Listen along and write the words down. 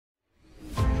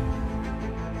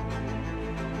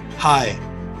Hi,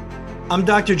 I'm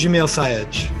Dr. Jamil Sayed,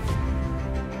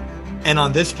 and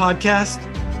on this podcast,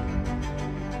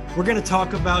 we're going to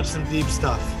talk about some deep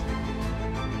stuff.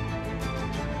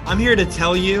 I'm here to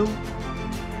tell you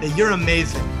that you're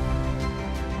amazing,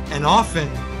 and often,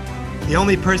 the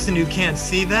only person who can't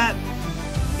see that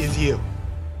is you.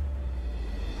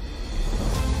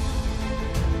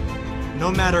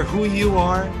 No matter who you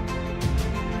are,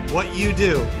 what you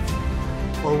do,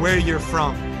 or where you're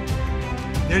from,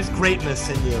 there's greatness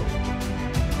in you.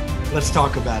 Let's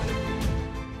talk about it.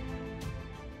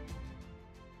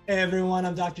 Hey everyone,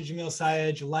 I'm Dr. Jamil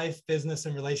Sayed, life, business,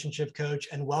 and relationship coach,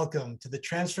 and welcome to the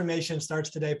Transformation Starts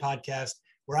Today podcast,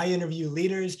 where I interview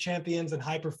leaders, champions, and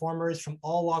high performers from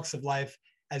all walks of life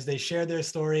as they share their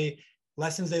story,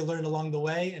 lessons they learned along the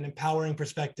way, and empowering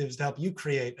perspectives to help you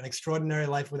create an extraordinary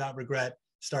life without regret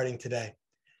starting today.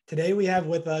 Today, we have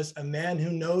with us a man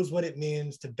who knows what it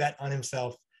means to bet on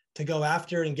himself, to go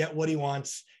after and get what he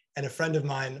wants, and a friend of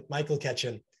mine, Michael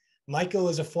Ketchen. Michael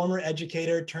is a former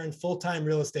educator turned full-time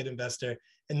real estate investor.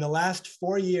 In the last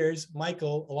 4 years,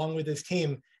 Michael, along with his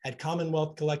team at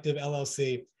Commonwealth Collective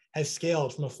LLC, has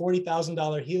scaled from a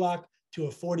 $40,000 HELOC to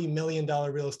a $40 million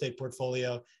real estate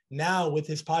portfolio. Now, with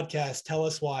his podcast, Tell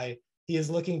Us Why, he is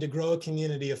looking to grow a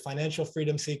community of financial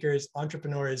freedom seekers,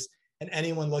 entrepreneurs, and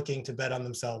anyone looking to bet on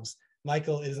themselves.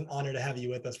 Michael, it is an honor to have you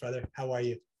with us, brother. How are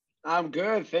you? I'm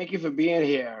good. Thank you for being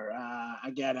here.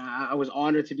 Again, I was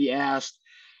honored to be asked.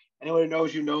 Anyone who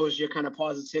knows you knows your kind of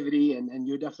positivity, and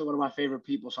you're definitely one of my favorite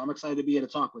people. So I'm excited to be here to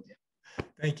talk with you.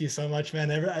 Thank you so much,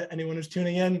 man. Anyone who's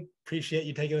tuning in, appreciate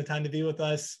you taking the time to be with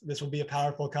us. This will be a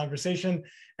powerful conversation,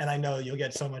 and I know you'll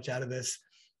get so much out of this.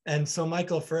 And so,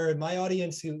 Michael, for my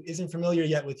audience who isn't familiar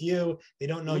yet with you, they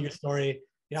don't know your story.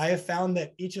 I have found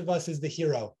that each of us is the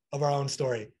hero of our own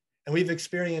story. And we've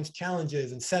experienced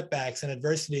challenges and setbacks and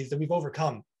adversities that we've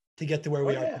overcome to get to where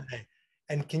we are today.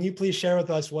 And can you please share with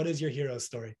us, what is your hero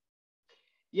story?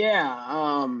 Yeah,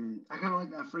 I kind of like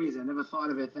that phrase. I never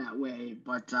thought of it that way,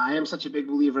 but I am such a big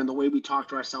believer in the way we talk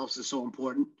to ourselves is so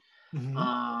important.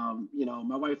 Mm-hmm.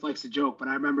 My wife likes to joke, but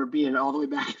I remember being all the way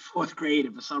back in fourth grade,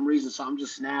 and for some reason, something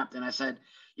just snapped, and I said,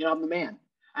 I'm the man.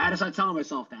 I had to start telling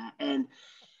myself that. And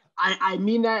I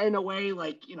mean that in a way,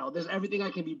 like, there's everything I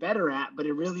can be better at, but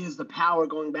it really is the power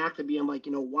going back to being like,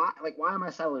 why am I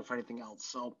settling for anything else?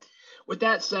 So with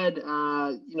that said,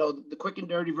 the quick and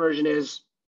dirty version is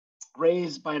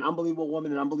raised by an unbelievable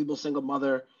woman, an unbelievable single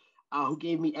mother who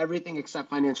gave me everything except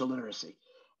financial literacy.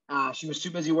 She was too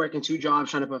busy working 2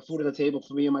 jobs, trying to put food on the table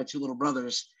for me and my 2 little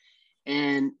brothers.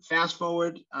 And fast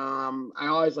forward, I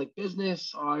always liked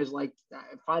business, I always liked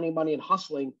finding money and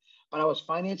hustling, but I was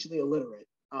financially illiterate.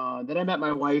 Then I met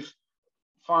my wife,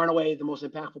 far and away the most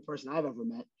impactful person I've ever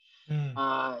met.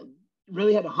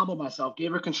 Really had to humble myself,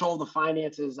 gave her control of the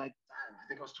finances. I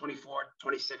think I was 24,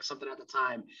 26, something at the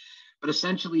time. But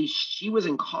essentially, she was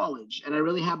in college, and I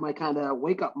really had my kind of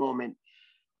wake-up moment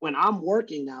when I'm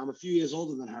working now. I'm a few years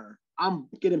older than her. I'm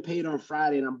getting paid on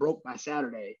Friday, and I'm broke by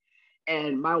Saturday.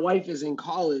 And my wife is in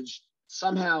college,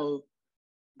 somehow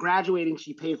graduating.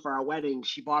 She paid for our wedding.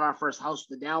 She bought our first house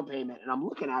with a down payment. And I'm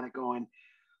looking at it going,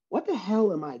 what the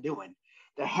hell am I doing?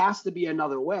 There has to be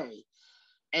another way.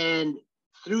 And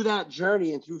through that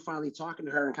journey and through finally talking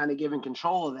to her and kind of giving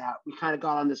control of that, we kind of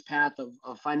got on this path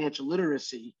of financial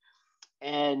literacy.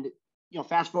 And,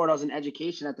 fast forward, I was in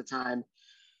education at the time,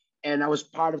 and I was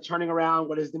part of turning around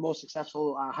what is the most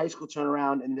successful high school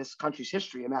turnaround in this country's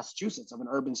history in Massachusetts, of an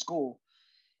urban school.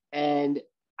 And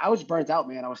I was burnt out,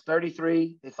 man. I was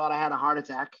 33. They thought I had a heart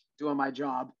attack doing my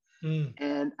job.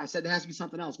 And I said, there has to be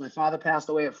something else. My father passed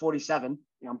away at 47.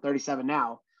 I'm 37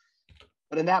 now.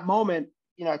 But in that moment,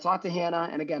 I talked to Hannah,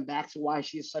 and again, back to why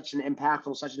she is such an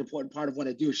impactful, such an important part of what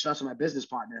I do. She's also my business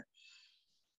partner.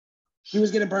 She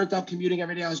was getting burnt out commuting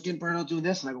every day. I was getting burnt out doing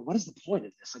this. And I go, what is the point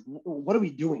of this? Like, what are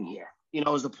we doing here?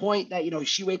 Is the point that,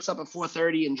 she wakes up at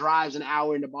 4:30 and drives an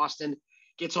hour into Boston,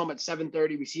 gets home at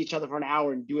 7:30. We see each other for an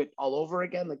hour and do it all over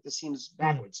again. Like, this seems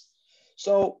backwards.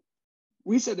 So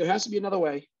we said there has to be another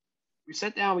way. We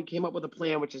sat down, we came up with a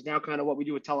plan, which is now kind of what we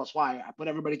do with Tell Us Why. I put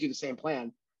everybody through the same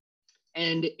plan.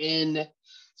 And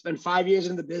it's been 5 years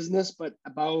in the business, but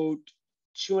about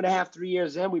 2.5, 3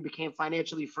 years in, we became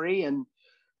financially free. And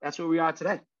that's where we are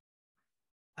today.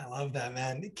 I love that,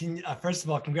 man. First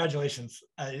of all, congratulations.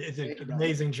 It's an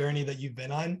amazing journey that you've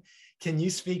been on. Can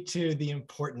you speak to the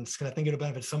importance, because I think it'll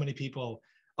benefit so many people,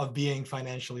 of being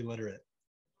financially literate?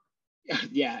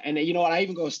 Yeah. And you know what? I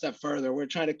even go a step further. We're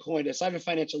trying to coin this. I'm not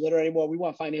financial literate anymore. We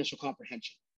want financial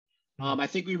comprehension. I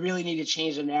think we really need to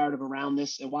change the narrative around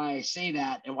this. And why I say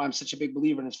that and why I'm such a big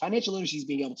believer in this, financial literacy is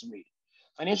being able to read.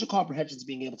 Financial comprehension is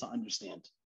being able to understand.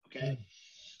 Okay.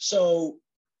 So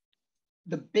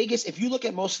the biggest, if you look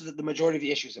at most of the majority of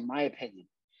the issues, in my opinion,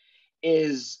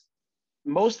 is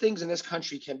most things in this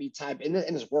country can be tied, in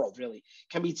this world really,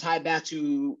 can be tied back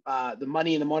to the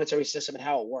money and the monetary system and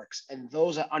how it works. And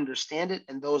those that understand it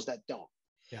and those that don't.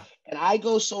 Yeah. And I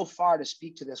go so far to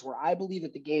speak to this where I believe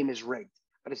that the game is rigged,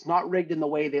 but it's not rigged in the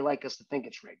way they like us to think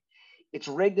it's rigged. It's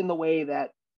rigged in the way that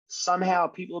somehow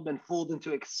people have been fooled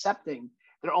into accepting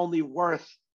they're only worth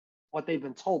what they've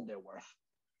been told they're worth.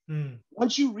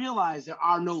 Once you realize there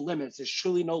are no limits, there's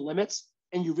truly no limits,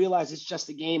 and you realize it's just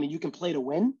a game and you can play to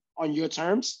win on your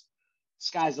terms,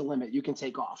 sky's the limit. You can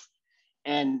take off.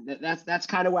 And that's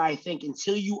kind of where I think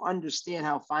until you understand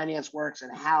how finance works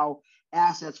and how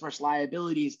assets versus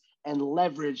liabilities and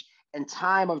leverage and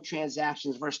time of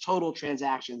transactions versus total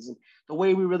transactions and the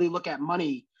way we really look at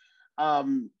money,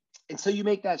 until you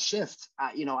make that shift,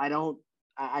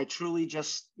 I truly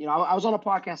just, I was on a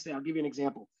podcast today. I'll give you an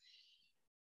example.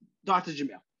 Dr.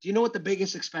 Jamil, do you know what the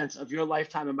biggest expense of your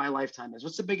lifetime and my lifetime is?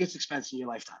 What's the biggest expense in your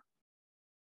lifetime?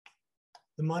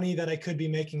 The money that I could be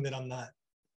making that I'm not.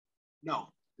 No,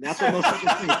 that's what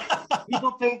most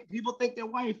people think. People think their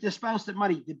wife, their spouse, their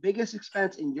money. The biggest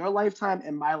expense in your lifetime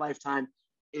and my lifetime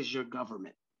is your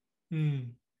government.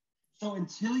 So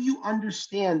until you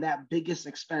understand that biggest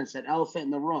expense, that elephant in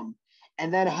the room,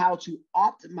 and then how to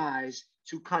optimize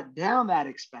to cut down that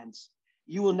expense,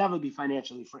 you will never be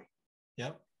financially free.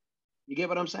 Yep. You get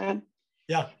what I'm saying?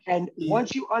 Yeah. And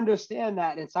once you understand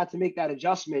that and start to make that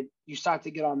adjustment, you start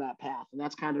to get on that path. And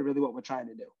that's kind of really what we're trying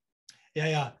to do.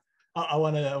 Yeah. I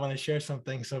want to share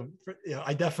something. So,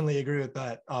 I definitely agree with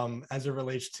that as it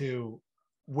relates to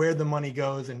where the money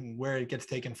goes and where it gets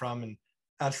taken from. And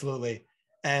absolutely.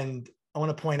 And I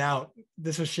want to point out,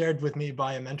 this was shared with me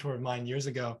by a mentor of mine years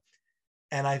ago.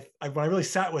 And when I really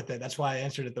sat with it, that's why I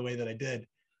answered it the way that I did.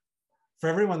 For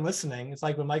everyone listening, it's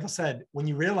like what Michael said, when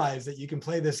you realize that you can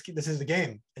play this is the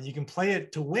game and you can play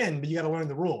it to win, but you got to learn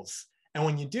the rules. And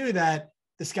when you do that,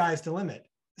 the sky's the limit.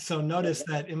 So notice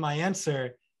that in my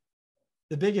answer,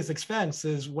 the biggest expense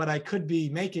is what I could be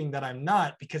making that I'm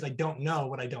not, because I don't know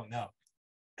what I don't know.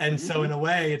 And so in a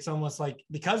way, it's almost like,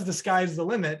 because the sky's the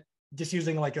limit, just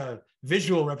using like a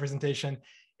visual representation,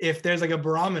 if there's like a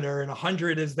barometer and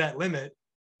 100 is that limit,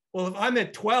 well, if I'm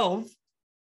at 12,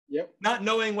 not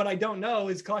knowing what I don't know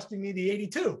is costing me the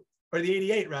 82 or the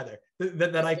 88 rather,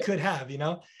 that I could have,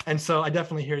 And so I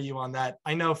definitely hear you on that.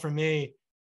 I know for me,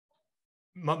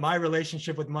 my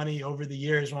relationship with money over the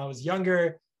years when I was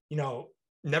younger,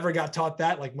 never got taught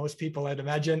that, like most people I'd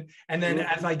imagine. And then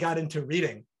as I got into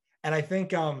reading, and I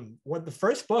think what the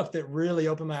first book that really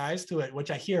opened my eyes to it,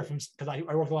 which I hear from, because I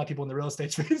work with a lot of people in the real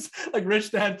estate space, like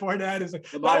Rich Dad, Poor Dad, is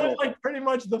like, that was like pretty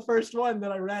much the first one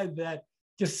that I read that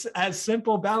just as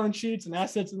simple balance sheets and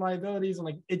assets and liabilities. And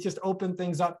like, it just opened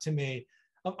things up to me.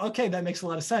 Okay, that makes a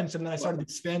lot of sense. And then I started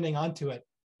expanding onto it.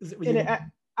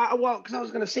 Well, because I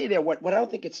was going to say there, what I don't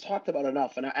think it's talked about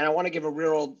enough, and I want to give a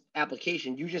real world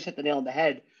application. You just hit the nail on the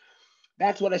head.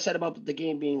 That's what I said about the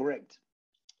game being rigged.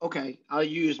 Okay, I'll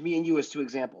use me and you as two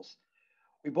examples.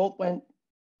 We both went,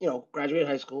 graduated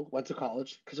high school, went to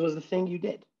college because it was the thing you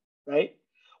did, right?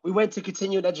 We went to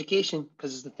continued education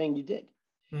because it's the thing you did.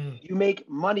 You make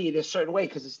money in a certain way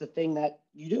because it's the thing that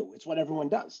you do. It's what everyone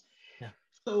does. Yeah.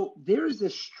 So there is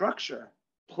this structure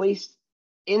placed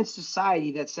in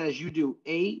society that says you do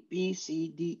A, B, C,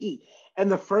 D, E. And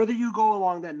the further you go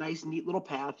along that nice, neat little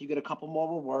path, you get a couple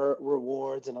more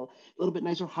rewards and a little bit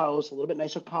nicer house, a little bit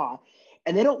nicer car.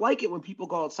 And they don't like it when people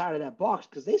go outside of that box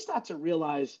because they start to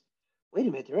realize, wait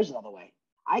a minute, there is another way.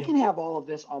 I can have all of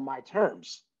this on my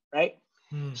terms, right?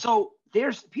 So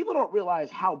people don't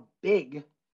realize how big,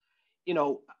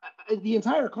 the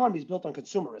entire economy is built on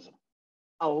consumerism.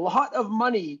 A lot of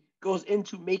money goes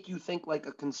into make you think like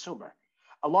a consumer.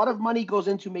 A lot of money goes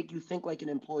into make you think like an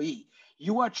employee.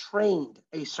 You are trained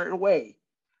a certain way,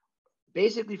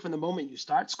 basically from the moment you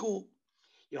start school,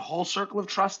 your whole circle of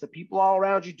trust, the people all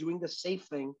around you doing the safe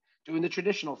thing, doing the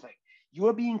traditional thing. You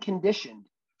are being conditioned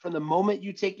from the moment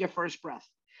you take your first breath.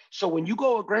 So when you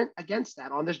go against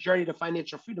that on this journey to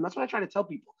financial freedom, that's what I try to tell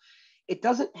people. It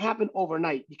doesn't happen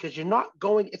overnight because you're not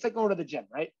going, it's like going to the gym,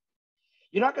 right?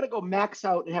 You're not going to go max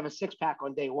out and have a six-pack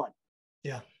on day one.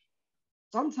 Yeah.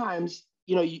 Sometimes,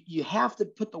 you have to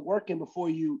put the work in before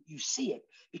you see it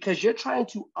because you're trying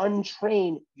to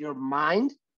untrain your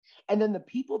mind. And then the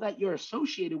people that you're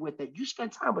associated with, that you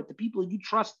spend time with, the people you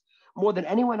trust more than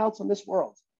anyone else in this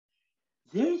world,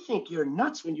 they think you're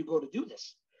nuts when you go to do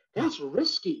this. That's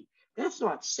risky. That's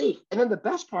not safe. And then the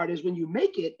best part is when you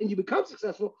make it and you become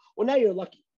successful, well, now you're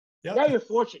lucky. Yep. Now you're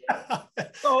fortunate.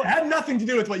 So it had nothing to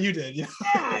do with what you did. Yeah,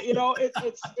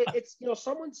 it's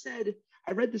someone said,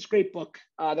 I read this great book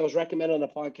that was recommended on a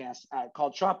podcast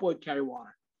called Chop Wood, Carry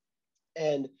Water.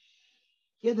 And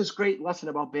he had this great lesson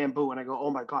about bamboo. And I go, oh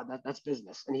my God, that's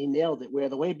business. And he nailed it, where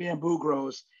the way bamboo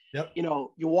grows, Yep.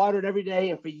 You water it every day,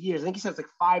 and for years, I think he says like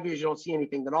 5 years, you don't see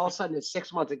anything. Then all of a sudden in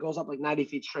 6 months, it goes up like 90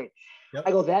 feet straight. Yep.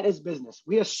 I go, that is business.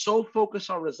 We are so focused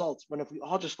on results, when if we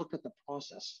all just looked at the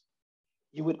process,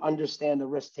 you would understand the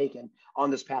risk taken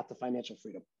on this path to financial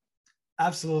freedom.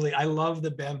 Absolutely. I love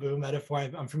the bamboo metaphor.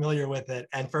 I'm familiar with it.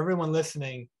 And for everyone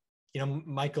listening,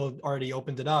 Michael already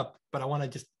opened it up, but I want to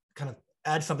just kind of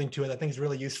add something to it I think is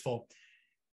really useful.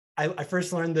 I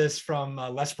first learned this from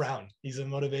Les Brown. He's a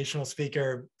motivational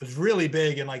speaker, was really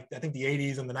big in I think the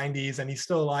 80s and the 90s, and he's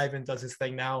still alive and does his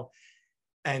thing now.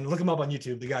 And look him up on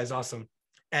YouTube. The guy's awesome.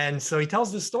 And so he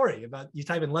tells this story about, you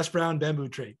type in Les Brown bamboo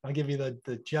tree. I'll give you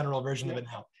the general version of it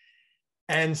now.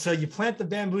 And so you plant the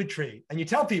bamboo tree and you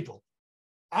tell people,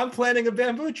 I'm planting a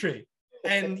bamboo tree.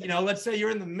 And, let's say you're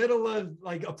in the middle of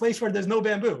a place where there's no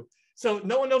bamboo. So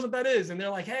no one knows what that is. And they're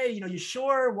like, hey, you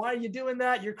sure? Why are you doing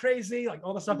that? You're crazy.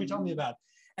 All the stuff you're telling me about.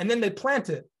 And then they plant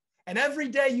it. And every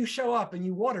day you show up and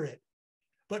you water it.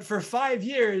 But for 5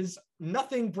 years,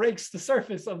 nothing breaks the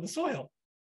surface of the soil.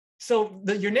 So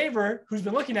your neighbor, who's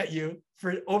been looking at you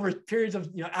for over periods of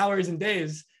hours and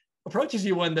days, approaches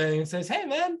you one day and says, hey,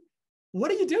 man, what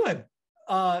are you doing?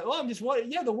 Well, I'm just,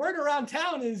 the word around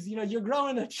town is, you're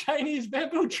growing a Chinese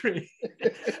bamboo tree.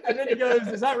 And then he goes,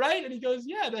 is that right? And he goes,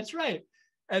 yeah, that's right.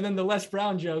 And then the Les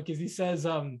Brown joke is he says,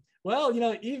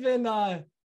 well, even, what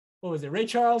was it? Ray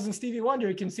Charles and Stevie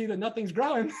Wonder can see that nothing's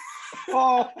growing.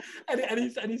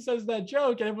 and he says that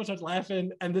joke and everyone starts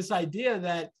laughing. And this idea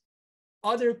that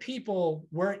other people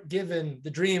weren't given the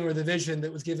dream or the vision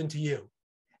that was given to you.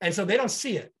 And so they don't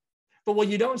see it. But what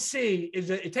you don't see is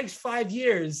that it takes 5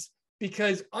 years,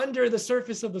 because under the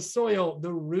surface of the soil,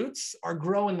 the roots are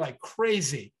growing like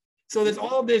crazy. So there's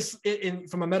all this,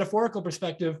 from a metaphorical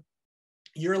perspective,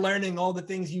 you're learning all the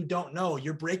things you don't know.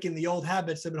 You're breaking the old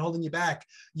habits that have been holding you back.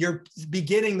 You're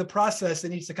beginning the process that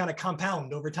needs to kind of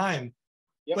compound over time.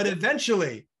 Yep. But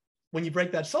eventually, when you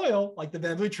break that soil, like the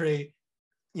bamboo tree,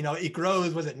 it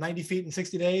grows, was it 90 feet in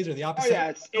 60 days or the opposite? Oh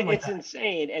yeah, it's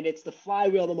insane. And it's the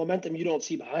flywheel, the momentum you don't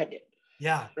see behind it.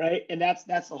 Yeah. Right. And that's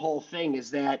the whole thing,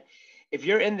 is that if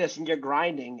you're in this and you're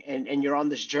grinding and you're on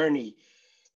this journey,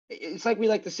 it's like we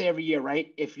like to say every year,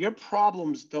 right? If your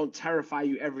problems don't terrify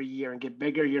you every year and get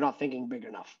bigger, you're not thinking big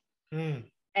enough.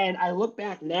 And I look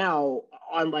back now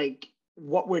on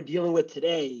what we're dealing with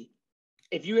today.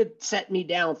 If you had set me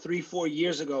down 3-4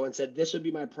 years ago and said, this would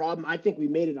be my problem, I think we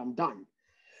made it, I'm done.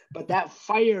 But that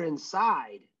fire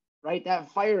inside, right?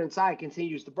 That fire inside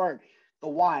continues to burn. The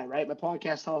why, right? My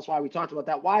podcast Tell Us Why. We talked about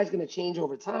that. Why is going to change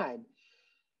over time.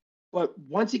 But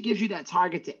once it gives you that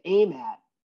target to aim at,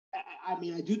 I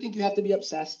do think you have to be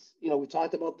obsessed. We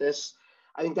talked about this.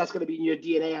 I think that's going to be in your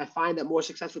DNA. I find that more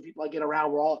successful people I get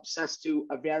around, we're all obsessed to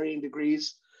varying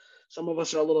degrees. Some of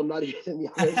us are a little nuttier than the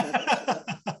others.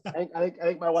 I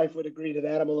think my wife would agree to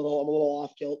that. I'm a little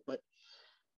off kilt, but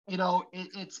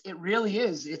it really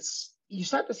is. You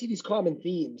start to see these common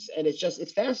themes, and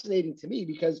it's fascinating to me,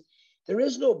 because there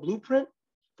is no blueprint,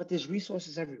 but there's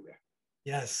resources everywhere.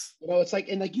 Yes. It's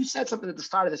like you said something at the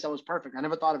start of this that was perfect. I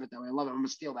never thought of it that way. I love it. I'm going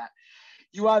to steal that.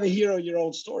 You are the hero of your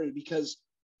own story, because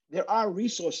there are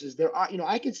resources. There are,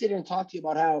 I can sit here and talk to you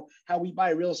about how we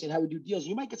buy real estate, how we do deals.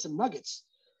 You might get some nuggets,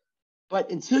 but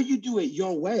until you do it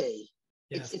your way,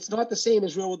 yes, it's not the same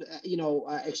as real,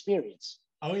 experience.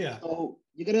 Oh yeah. So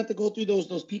you're going to have to go through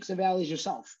those peaks and valleys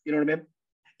yourself. You know what I mean?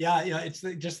 Yeah. It's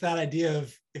just that idea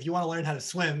of, if you want to learn how to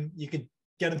swim, you could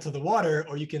get into the water,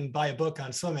 or you can buy a book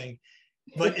on swimming.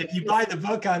 But if you buy the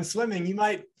book on swimming, you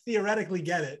might theoretically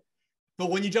get it. But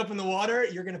when you jump in the water,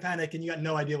 you're going to panic and you got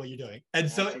no idea what you're doing. And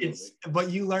so but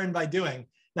you learn by doing.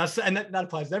 Now, and that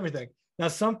applies to everything. Now,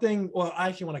 I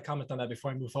actually want to comment on that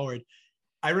before I move forward.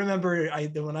 I remember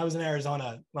when I was in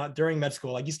Arizona during med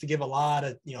school, I used to give a lot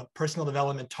of, personal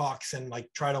development talks and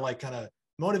try to kind of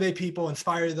motivate people,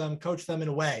 inspire them, coach them in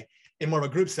a way, in more of a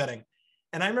group setting.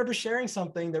 And I remember sharing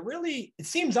something that really, it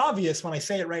seems obvious when I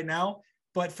say it right now,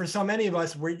 but for so many of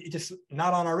us, we're just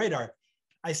not on our radar.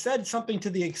 I said something to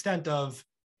the extent of,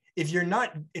 if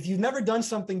you've never done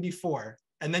something before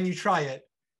and then you try it,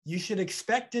 you should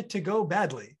expect it to go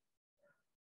badly,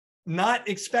 not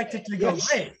expect it to go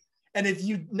great. And if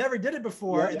you never did it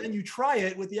before and then you try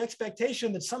it with the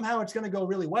expectation that somehow it's going to go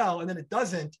really well, and then it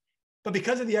doesn't, but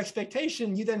because of the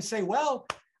expectation, you then say, well,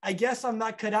 I guess I'm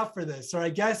not cut out for this, or I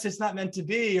guess it's not meant to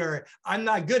be, or I'm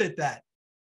not good at that.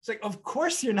 It's like, of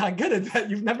course you're not good at that.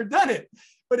 You've never done it.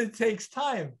 but it takes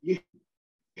time.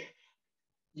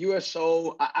 You are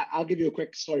so, I'll give you a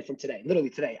quick story from today. Literally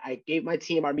today, I gave my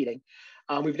team our meeting.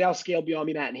 We've now scaled beyond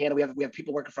me, Matt and Hannah. We have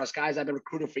people working for us, guys I've been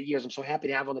recruiting for years. I'm so happy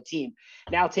to have on the team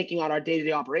now taking on our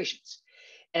day-to-day operations.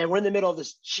 And we're in the middle of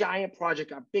this giant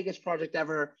project, our biggest project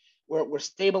ever. We're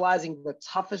stabilizing the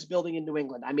toughest building in New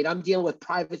England. I mean, I'm dealing with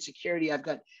private security. I've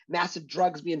got massive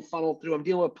drugs being funneled through. I'm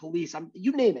dealing with police.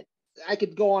 You name it. I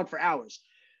could go on for hours.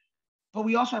 But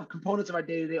we also have components of our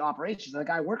day-to-day operations. And the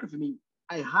guy working for me,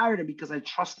 I hired him because I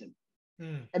trust him.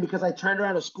 And because I turned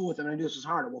around to school with him and I knew this was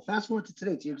harder. Well, fast forward to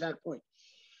today, to your exact point.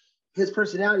 His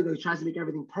personality, though, he tries to make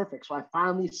everything perfect. So I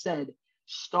finally said,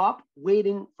 stop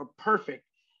waiting for perfect.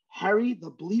 Hurry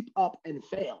the bleep up and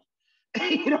fail.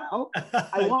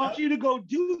 I want you to go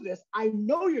do this. I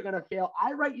know you're going to fail.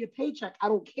 I write your paycheck. I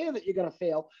don't care that you're going to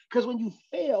fail, because when you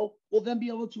fail, we'll then be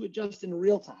able to adjust in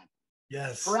real time.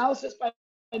 Yes. Paralysis by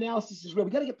analysis is real.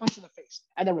 We got to get punched in the face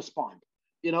and then respond.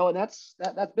 And that's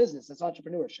business. That's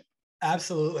entrepreneurship.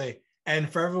 Absolutely. And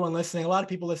for everyone listening, a lot of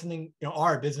people listening,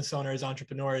 are business owners,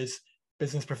 entrepreneurs,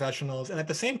 business professionals. And at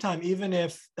the same time, even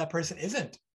if that person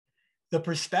isn't, the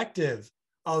perspective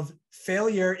of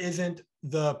failure isn't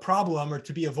the problem or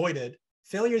to be avoided.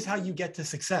 Failure is how you get to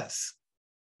success.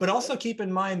 But also keep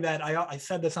in mind that I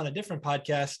said this on a different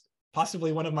podcast,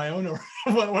 possibly one of my own, or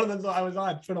one of them I was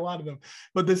on, it's been a lot of them.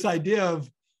 But this idea of,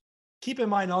 keep in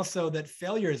mind also that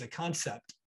failure is a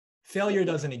concept. Failure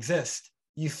doesn't exist.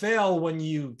 You fail when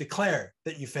you declare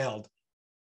that you failed.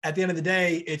 At the end of the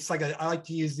day, it's like I like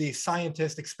to use the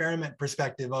scientist experiment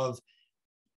perspective of,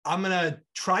 I'm going to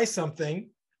try something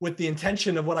with the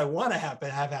intention of what I want to have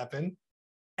happen.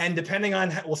 And depending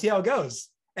on, we'll see how it goes.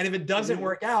 And if it doesn't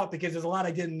work out because there's a lot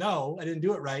I didn't know, I didn't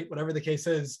do it right, whatever the case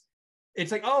is,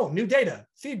 it's like, oh, new data,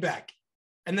 feedback,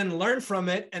 and then learn from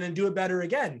it and then do it better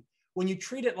again. When you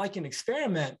treat it like an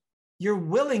experiment, you're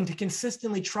willing to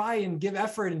consistently try and give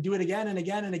effort and do it again and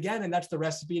again and again. And that's the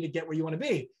recipe to get where you want to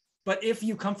be. But if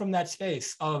you come from that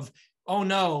space of, oh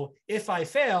no, if I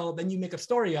fail, then you make a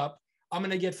story up. I'm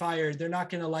going to get fired. They're not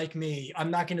going to like me. I'm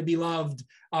not going to be loved.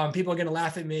 People are going to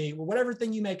laugh at me. Well, whatever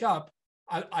thing you make up,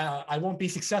 I won't be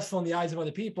successful in the eyes of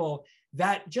other people.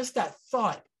 That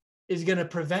thought is going to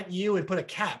prevent you and put a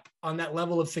cap on that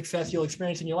level of success you'll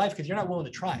experience in your life because you're not willing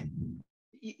to try.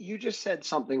 You just said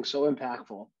something so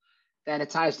impactful that it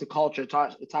ties to culture,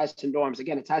 it ties to norms.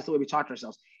 Again, it ties to the way we talk to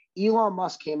ourselves. Elon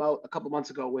Musk came out a couple months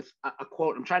ago with a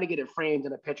quote. I'm trying to get it framed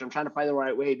in a picture. I'm trying to find the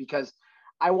right way because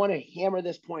I want to hammer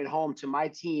this point home to my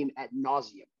team at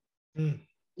nauseum.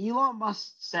 Elon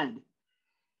Musk said,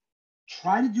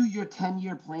 try to do your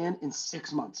 10-year plan in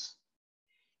 6 months.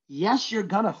 Yes, you're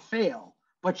going to fail,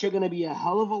 but you're going to be a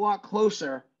hell of a lot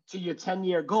closer to your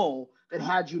 10-year goal than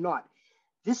had you not.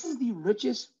 This is the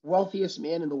richest, wealthiest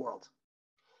man in the world.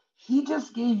 He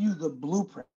just gave you the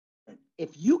blueprint.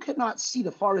 If you cannot see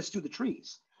the forest through the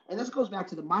trees, and this goes back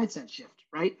to the mindset shift,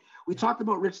 right? We talked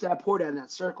about Rich Dad Poor Dad and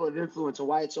that circle of influence and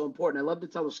why it's so important. I love to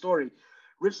tell the story.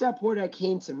 Rich Dad Poor Dad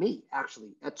came to me,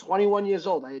 actually, at 21 years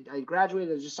old. I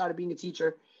graduated. I just started being a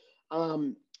teacher.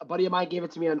 A buddy of mine gave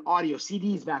it to me on audio,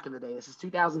 CDs back in the day. This is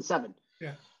 2007.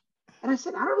 Yeah. And I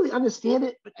said, I don't really understand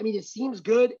it, but I mean, it seems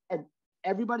good. And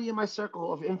everybody in my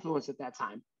circle of influence at that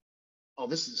time, oh,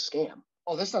 this is a scam.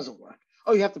 Oh, this doesn't work.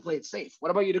 Oh, you have to play it safe. What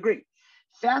about your degree?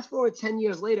 Fast forward 10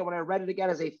 years later, when I read it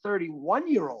again as a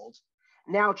 31-year-old,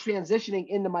 now transitioning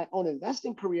into my own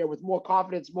investing career with more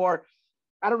confidence, more,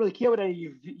 I don't really care what any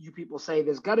of you people say,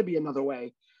 there's got to be another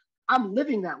way. I'm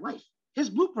living that life. His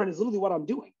blueprint is literally what I'm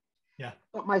doing. Yeah.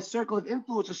 But my circle of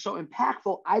influence is so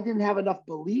impactful, I didn't have enough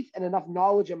belief and enough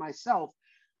knowledge in myself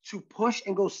to push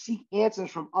and go seek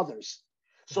answers from others.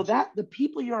 So that the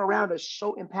people you're around are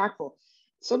so impactful.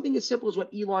 Something as simple as what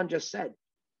Elon just said.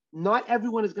 Not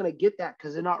everyone is going to get that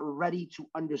because they're not ready to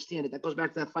understand it. That goes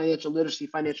back to that financial literacy,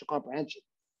 financial comprehension.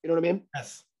 You know what I mean?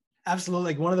 Yes,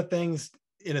 absolutely. Like one of the things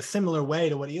in a similar way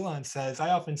to what Elon says,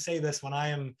 I often say this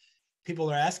when people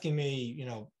are asking me,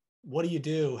 what do you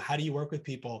do? How do you work with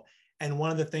people? And one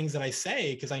of the things that I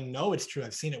say, because I know it's true,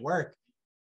 I've seen it work.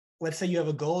 Let's say you have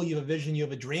a goal, you have a vision, you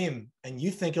have a dream, and you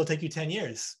think it'll take you 10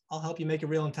 years. I'll help you make it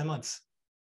real in 10 months.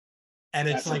 And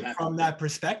it's like from that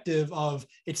perspective of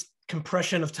it's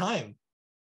compression of time.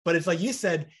 But it's like you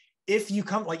said, if you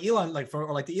come like Elon, like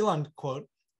the Elon quote,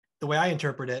 the way I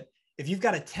interpret it, if you've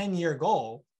got a 10-year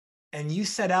goal and you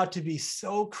set out to be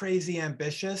so crazy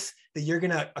ambitious that you're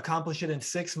going to accomplish it in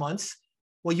 6 months,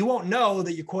 well, you won't know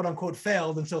that you quote unquote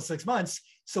failed until 6 months.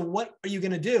 So what are you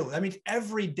going to do? That means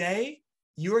every day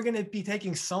you're going to be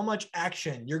taking so much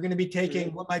action. You're going to be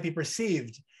taking what might be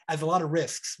perceived as a lot of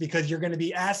risks because you're going to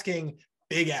be asking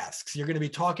big asks. You're going to be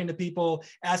talking to people,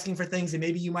 asking for things that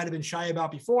maybe you might have been shy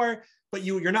about before, but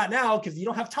you're not now because you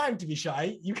don't have time to be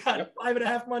shy. You got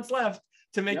 5.5 months left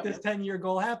to make this 10-year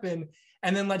goal happen.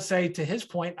 And then let's say, to his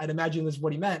point, I'd imagine this is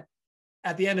what he meant.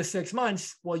 At the end of 6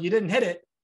 months, well, you didn't hit it,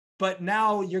 but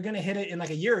now you're going to hit it in like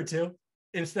a year or two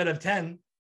instead of 10.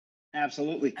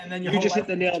 Absolutely. And then you just hit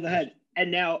the nail on the head. And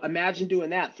now imagine doing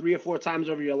that 3 or 4 times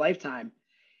over your lifetime.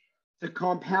 The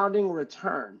compounding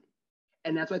return.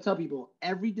 And that's what I tell people,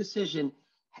 every decision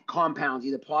compounds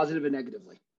either positive or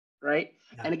negatively, right?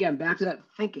 Yeah. And again, back to that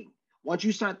thinking. Once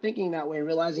you start thinking that way and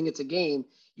realizing it's a game,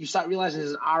 you start realizing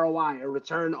there's an ROI, a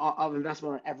return of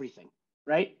investment on everything,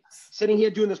 right? Sitting here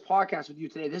doing this podcast with you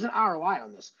today, there's an ROI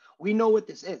on this. We know what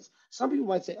this is. Some people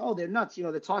might say, oh, they're nuts.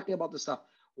 They're talking about this stuff.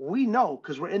 We know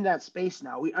because we're in that space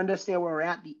now. We understand where we're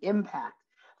at, the impact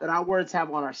that our words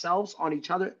have on ourselves, on each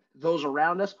other, those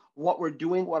around us, what we're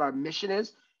doing, what our mission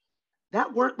is.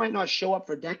 That work might not show up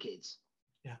for decades.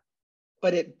 Yeah.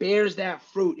 But it bears that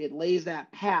fruit, it lays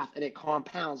that path, and it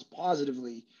compounds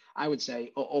positively, I would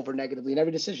say, over negatively, and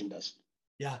every decision does.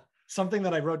 Yeah. Something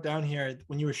that I wrote down here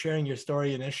when you were sharing your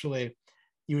story initially,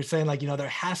 you were saying there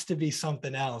has to be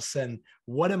something else. And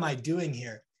what am I doing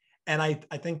here? And I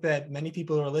think that many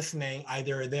people who are listening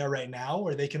either are there right now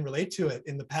or they can relate to it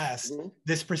in the past. Mm-hmm.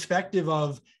 This perspective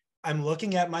of I'm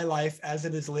looking at my life as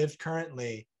it is lived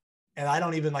currently, and I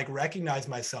don't even recognize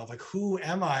myself. Who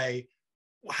am I?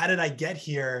 How did I get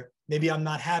here? Maybe I'm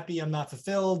not happy. I'm not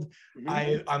fulfilled.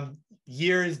 Mm-hmm. I'm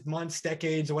years, months,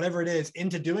 decades, or whatever it is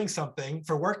into doing something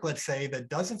for work, let's say, that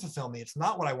doesn't fulfill me. It's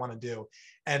not what I want to do.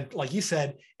 And like you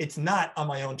said, it's not on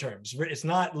my own terms. It's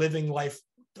not living life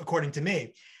according to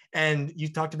me. And you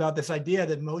talked about this idea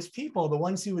that most people, the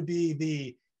ones who would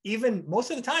be even most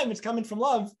of the time, it's coming from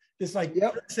love, this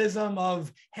criticism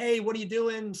of, hey, what are you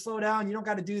doing? Slow down. You don't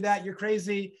got to do that. You're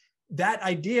crazy. That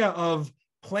idea of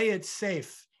play it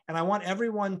safe. And I want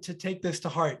everyone to take this to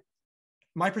heart.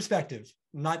 My perspective,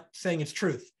 not saying it's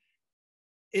truth.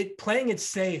 Playing it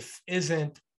safe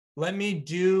isn't let me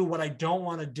do what I don't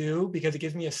want to do because it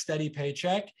gives me a steady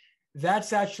paycheck.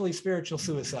 That's actually spiritual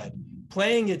suicide.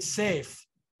 Playing it safe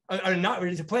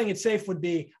playing it safe would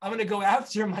be, I'm going to go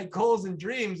after my goals and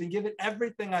dreams and give it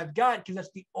everything I've got because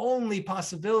that's the only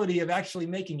possibility of actually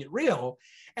making it real.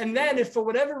 And then if for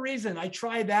whatever reason I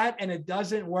try that and it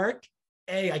doesn't work,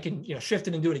 I can shift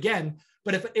it and do it again.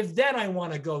 But if then I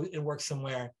want to go and work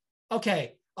somewhere,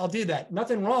 okay, I'll do that.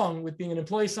 Nothing wrong with being an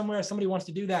employee somewhere. If somebody wants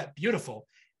to do that, beautiful.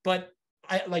 But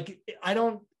I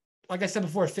don't, like I said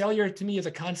before, failure to me as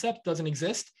a concept doesn't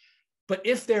exist. But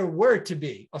if there were to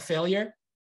be a failure,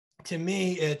 to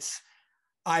me, it's,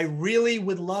 I really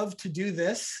would love to do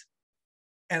this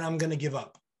and I'm going to give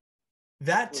up.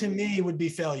 That to me would be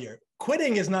failure.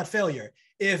 Quitting is not failure.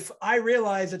 If I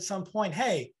realize at some point,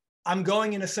 hey, I'm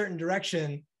going in a certain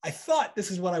direction, I thought this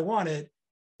is what I wanted.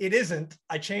 It isn't.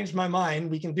 I changed my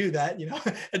mind. We can do that,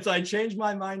 And so I changed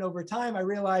my mind over time. I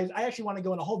realized I actually want to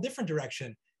go in a whole different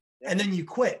direction. And then you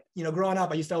quit. Growing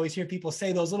up, I used to always hear people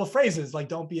say those little phrases like,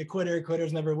 don't be a quitter,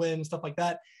 quitters never win, stuff like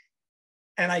that.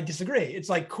 And I disagree. It's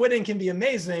like quitting can be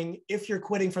amazing if you're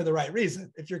quitting for the right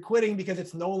reason. If you're quitting because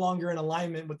it's no longer in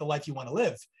alignment with the life you want to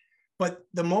live. But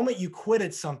the moment you quit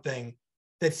at something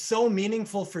that's so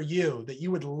meaningful for you that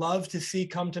you would love to see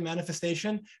come to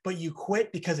manifestation, but you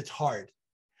quit because it's hard.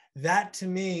 That to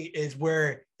me is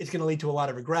where it's going to lead to a lot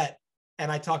of regret.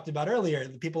 And I talked about earlier,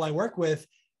 the people I work with,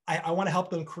 I want to help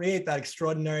them create that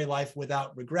extraordinary life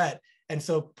without regret. And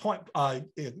so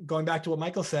going back to what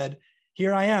Michael said,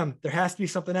 here I am. There has to be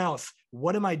something else.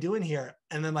 What am I doing here?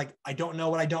 And then I don't know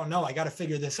what I don't know. I got to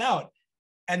figure this out.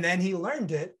 And then he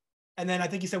learned it. And then I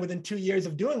think he said within 2 years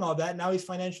of doing all that, now he's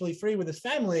financially free with his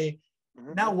family.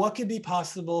 Mm-hmm. Now, what could be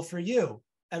possible for you?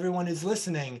 Everyone who's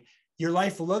listening, your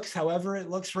life looks however it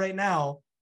looks right now.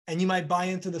 And you might buy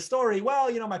into the story. Well,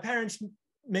 my parents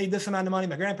made this amount of money.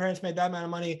 My grandparents made that amount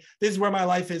of money. This is where my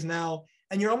life is now.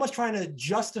 And you're almost trying to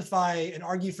justify and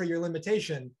argue for your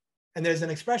limitation. And there's an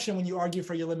expression, when you argue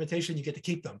for your limitation, you get to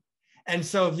keep them. And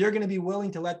so if you're going to be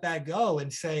willing to let that go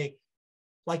and say,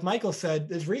 like Michael said,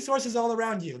 there's resources all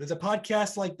around you. There's a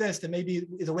podcast like this that maybe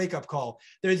is a wake-up call.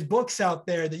 There's books out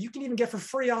there that you can even get for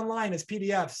free online as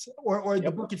PDFs, or the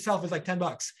book itself is like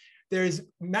 $10. There's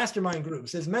mastermind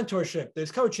groups, there's mentorship,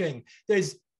 there's coaching,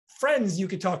 there's friends you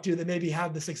could talk to that maybe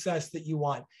have the success that you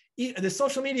want. The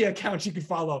social media accounts you could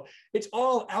follow. It's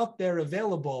all out there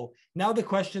available. Now the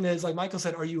question is, like Michael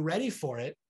said, are you ready for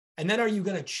it? And then are you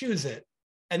going to choose it?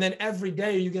 And then every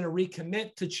day, are you going to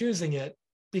recommit to choosing it?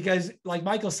 Because like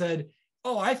Michael said,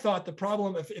 oh, I thought the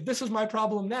problem, if this was my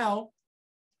problem now,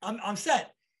 I'm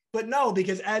set. But no,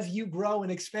 because as you grow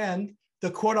and expand,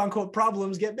 the quote unquote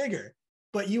problems get bigger,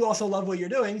 but you also love what you're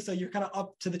doing. So you're kind of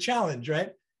up to the challenge,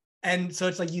 right? And so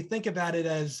it's like, you think about it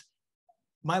as,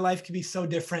 my life could be so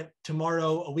different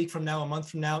tomorrow, a week from now, a month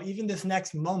from now, even this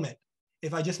next moment,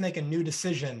 if I just make a new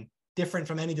decision different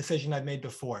from any decision I've made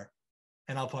before.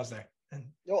 And I'll pause there. And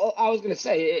I was going to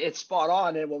say it's spot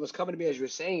on. And what was coming to me as you were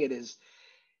saying it is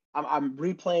I'm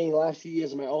replaying the last few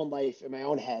years of my own life in my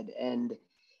own head. And,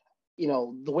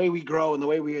 the way we grow and the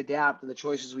way we adapt and the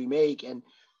choices we make. And,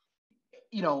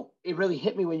 it really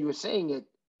hit me when you were saying it.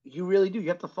 You really do. You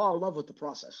have to fall in love with the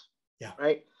process. Yeah.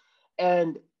 Right.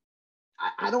 And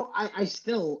I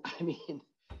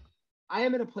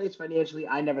am in a place financially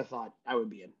I never thought I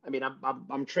would be in. I mean,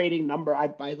 I'm trading number. I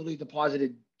literally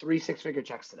deposited 3 6-figure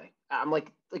checks today. I'm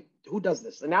like, who does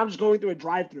this? And now I'm just going through a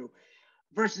drive-through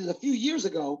versus a few years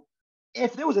ago,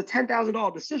 if there was a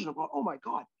 $10,000 decision, I'm like, oh my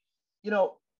God,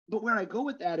 but where I go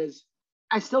with that is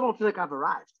I still don't feel like I've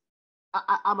arrived.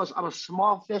 I'm a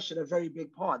small fish in a very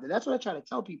big pond. And that's what I try to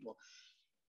tell people.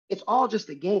 It's all just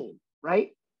a game, right?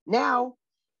 Now,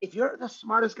 if you're the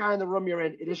smartest guy in the room you're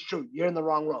in, it is true. You're in the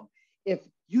wrong room. If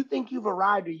you think you've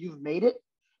arrived or you've made it,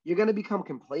 you're going to become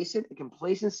complacent. And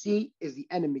complacency is the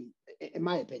enemy, in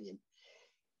my opinion.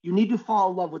 You need to fall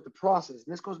in love with the process.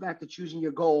 And this goes back to choosing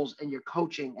your goals and your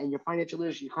coaching and your financial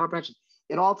literacy, your comprehension.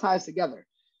 It all ties together.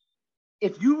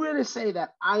 If you really say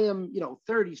that I am,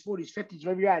 30s, 40s, 50s,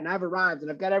 wherever you're at, and I've arrived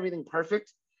and I've got everything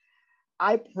perfect,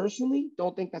 I personally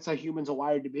don't think that's how humans are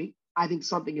wired to be. I think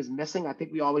something is missing. I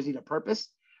think we always need a purpose.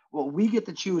 What we get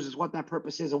to choose is what that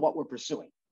purpose is and what we're pursuing,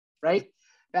 right?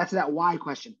 Back to that why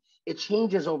question. It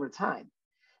changes over time.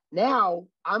 Now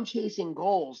I'm chasing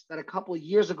goals that a couple of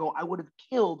years ago I would have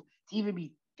killed to even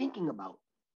be thinking about.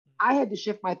 I had to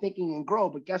shift my thinking and grow,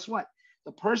 but guess what?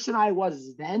 The person I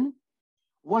was then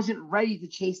wasn't ready to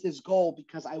chase this goal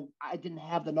because I didn't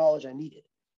have the knowledge I needed.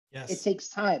 yes, It takes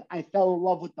time. I fell in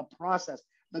love with the process,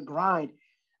 the grind.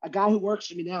 A guy who works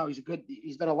for me now, he's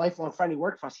been a lifelong friend. He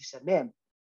worked for us. He said, man,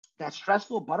 that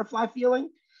stressful butterfly feeling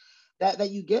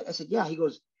that you get. I said, yeah. He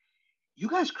goes, you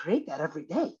guys create that every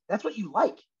day. That's what you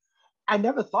like. I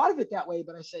never thought of it that way,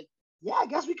 but I said, yeah, I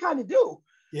guess we kind of do.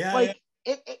 Yeah.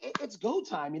 It's go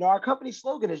time. Our company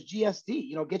slogan is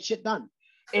GSD, get shit done.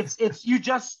 It's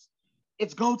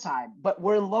go time, but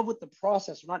we're in love with the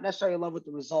process. We're not necessarily in love with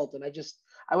the result. And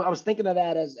I was thinking of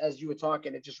that as you were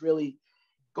talking. It just really,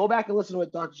 go back and listen to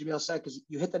what Dr. Jamil said, because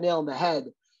you hit the nail on the head.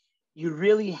 You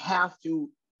really have to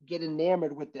get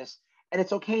enamored with this. And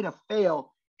it's okay to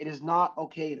fail. It is not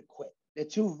okay to quit. They're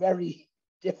two very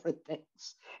different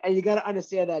things. And you got to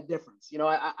understand that difference.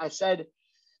 I said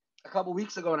a couple of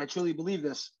weeks ago, and I truly believe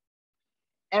this,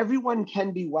 everyone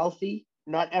can be wealthy.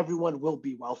 Not everyone will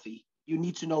be wealthy. You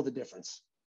need to know the difference.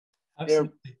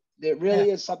 Absolutely. There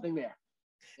really is something there.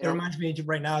 It reminds me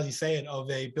right now, as you say it, of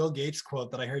a Bill Gates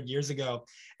quote that I heard years ago.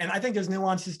 And I think there's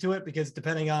nuances to it because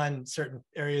depending on certain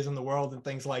areas in the world and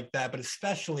things like that, but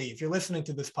especially if you're listening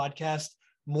to this podcast,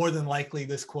 more than likely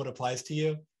this quote applies to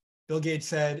you. Bill Gates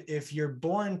said, if you're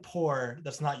born poor,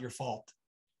 that's not your fault.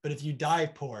 But if you die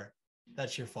poor,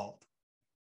 that's your fault.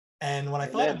 And when I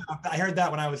thought about that, I heard that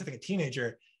when I was, I think, a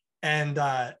teenager. And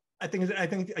I think,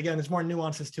 again, there's more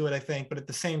nuances to it, I think. But at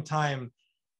the same time,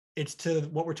 it's to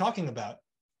what we're talking about.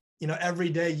 Every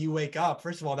day you wake up,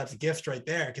 first of all, that's a gift right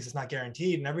there because it's not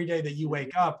guaranteed. And every day that you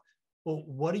wake up, well,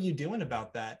 what are you doing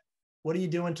about that? What are you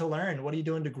doing to learn? What are you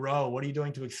doing to grow? What are you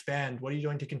doing to expand? What are you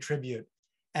doing to contribute?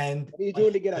 And what are you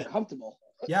doing to get uncomfortable?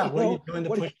 Yeah, what are you doing to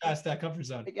push past that comfort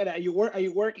zone? Again, are you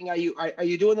working? Are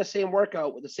you doing the same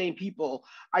workout with the same people?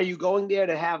 Are you going there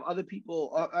to have other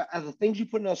people? Are the things you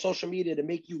put on social media to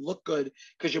make you look good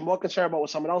because you're more concerned about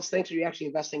what someone else thinks, or you're actually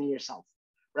investing in yourself,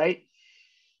 right?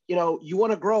 You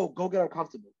want to grow, go get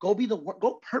uncomfortable.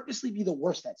 Go purposely be the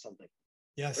worst at something.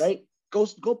 Yes. Right?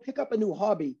 Go pick up a new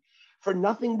hobby for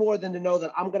nothing more than to know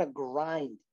that I'm going to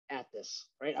grind at this,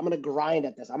 right? I'm going to grind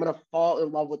at this. I'm going to fall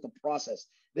in love with the process.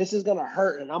 This is going to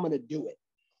hurt and I'm going to do it.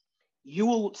 You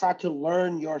will start to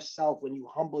learn yourself when you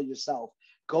humble yourself.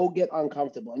 Go get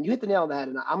uncomfortable. And you hit the nail on the head.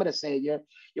 And I'm going to say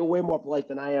you're way more polite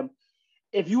than I am.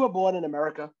 If you were born in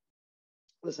America,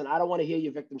 listen, I don't want to hear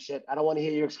your victim shit. I don't want to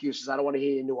hear your excuses. I don't want to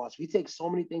hear your nuance. We take so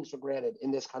many things for granted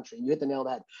in this country. You hit the nail on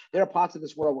the head. There are parts of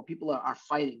this world where people are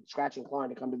fighting, scratching, clawing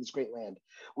to come to this great land.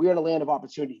 We are in a land of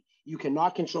opportunity. You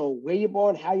cannot control where you're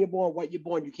born, how you're born, what you're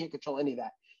born. You can't control any of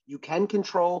that. You can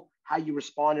control how you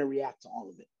respond and react to all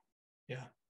of it. Yeah.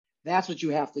 That's what you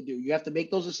have to do. You have to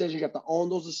make those decisions. You have to own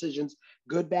those decisions,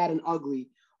 good, bad, and ugly.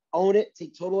 Own it,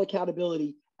 take total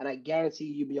accountability, and I guarantee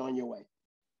you'll be on your way.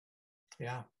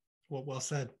 Yeah. Well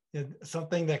said.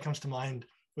 Something that comes to mind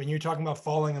when you're talking about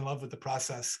falling in love with the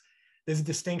process. there's a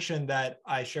distinction that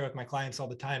I share with my clients all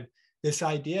the time. This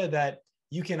idea that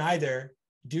you can either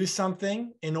do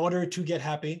something in order to get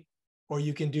happy, or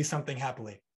you can do something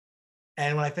happily.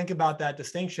 And when I think about that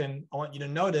distinction, I want you to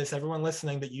notice, everyone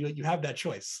listening, that you have that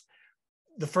choice.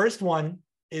 The first one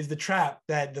is the trap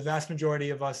that the vast majority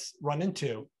of us run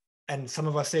into. And some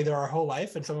of us stay there our whole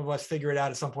life, and some of us figure it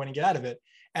out at some point and get out of it.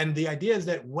 And the idea is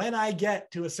that when I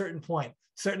get to a certain point,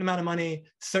 certain amount of money,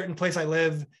 certain place I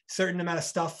live, certain amount of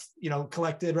stuff,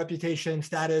 collected, reputation,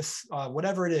 status,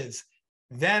 whatever it is,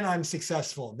 then I'm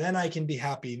successful. Then I can be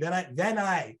happy. Then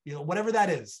I, whatever that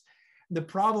is. The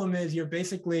problem is you're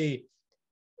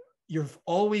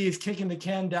always kicking the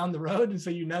can down the road. And so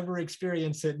you never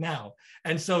experience it now.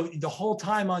 And so the whole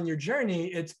time on your journey,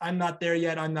 it's, I'm not there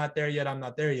yet. I'm not there yet. I'm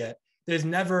not there yet. There's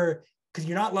never, because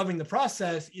you're not loving the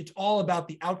process, it's all about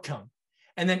the outcome.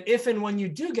 And then if and when you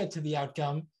do get to the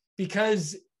outcome,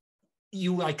 because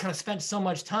you kind of spent so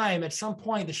much time, at some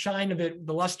point, the shine of it,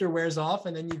 the luster wears off.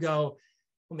 And then you go,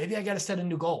 well, maybe I got to set a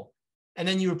new goal. And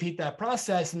then you repeat that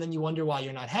process, and then you wonder why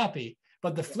you're not happy.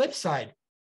 But the flip side,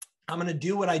 I'm going to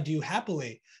do what I do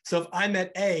happily. So if I'm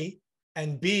at A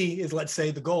and B is, let's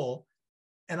say, the goal,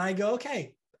 and I go,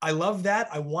 okay, I love that.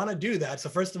 I want to do that. So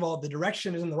first of all, the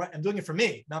direction is in the right. I'm doing it for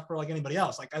me, not for anybody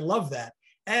else. I love that.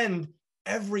 And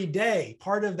every day,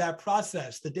 part of that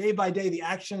process, the day by day, the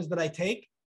actions that I take,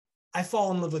 I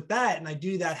fall in love with that. And I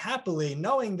do that happily,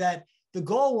 knowing that the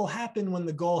goal will happen when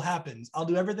the goal happens. I'll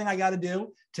do everything I got to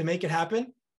do to make it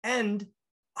happen. And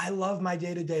I love my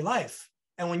day-to-day life.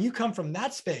 And when you come from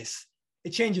that space, it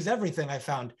changes everything, I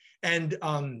found. And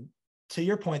to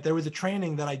your point, there was a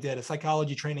training that I did, a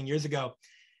psychology training years ago.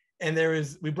 And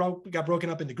we got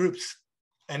broken up into groups.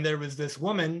 And there was this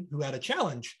woman who had a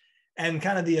challenge. And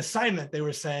kind of the assignment they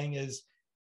were saying is,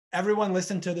 everyone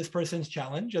listen to this person's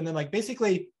challenge. And then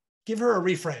basically give her a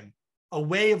reframe, a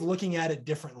way of looking at it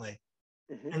differently.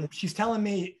 Mm-hmm. And she's telling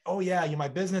me, oh yeah, my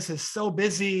business is so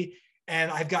busy and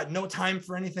I've got no time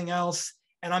for anything else.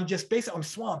 And I'm just I'm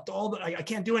swamped. I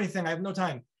can't do anything. I have no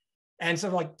time. And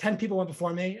so 10 people went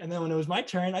before me. And then when it was my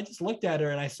turn, I just looked at her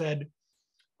and I said,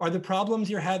 are the problems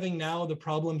you're having now the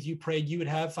problems you prayed you would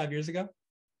have 5 years ago?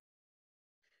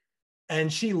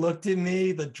 And she looked at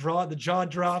me, the jaw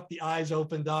dropped, the eyes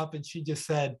opened up, and she just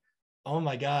said, oh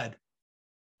my God.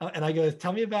 And I go,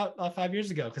 tell me about 5 years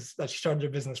ago, because she started her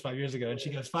business 5 years ago. And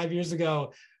she goes, 5 years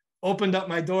ago, opened up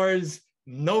my doors.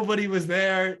 Nobody was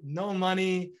there, no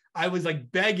money. I was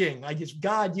begging. I just,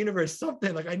 God, universe,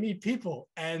 something, I need people.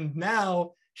 And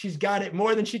now she's got it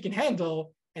more than she can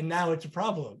handle. And now it's a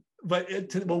problem. But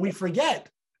we forget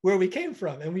where we came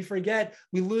from, and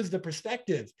we lose the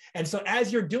perspective. And so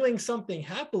as you're doing something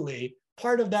happily,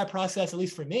 part of that process, at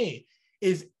least for me,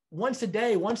 is once a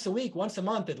day, once a week, once a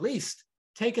month at least,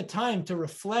 take a time to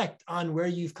reflect on where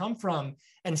you've come from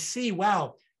and see,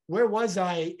 wow, where was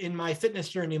I in my fitness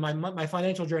journey, my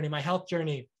financial journey, my health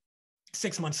journey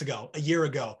 6 months ago, a year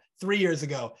ago, 3 years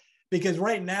ago? Because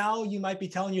right now you might be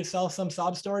telling yourself some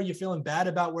sob story, you're feeling bad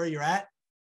about where you're at,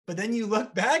 but then you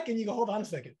look back and you go, hold on a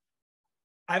second.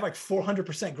 I have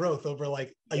 400% growth over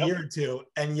a year or two,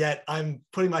 and yet I'm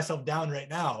putting myself down right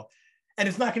now. And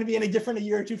it's not going to be any different a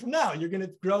year or two from now. You're going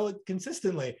to grow it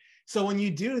consistently. So when you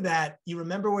do that, you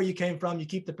remember where you came from, you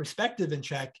keep the perspective in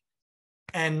check.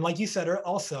 And like you said,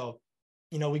 also,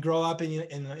 we grow up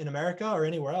in America or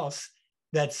anywhere else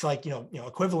that's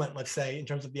equivalent, let's say, in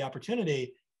terms of the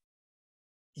opportunity.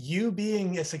 You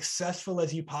being as successful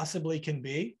as you possibly can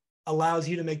be allows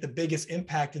you to make the biggest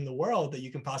impact in the world that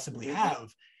you can possibly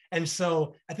have. And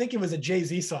so I think it was a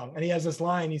Jay-Z song, and he has this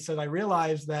line, he said, I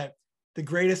realized that the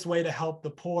greatest way to help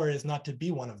the poor is not to be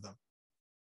one of them.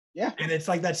 Yeah. And it's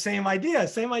that same idea.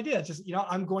 It's just,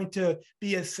 I'm going to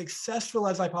be as successful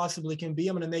as I possibly can be.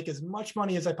 I'm going to make as much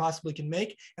money as I possibly can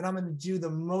make, and I'm going to do the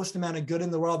most amount of good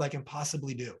in the world I can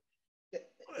possibly do.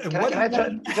 Can I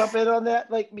jump in on that?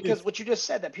 Because what you just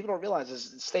said that people don't realize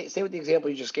is, stay with the example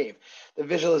you just gave, the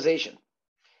visualization.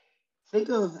 Think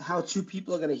of how two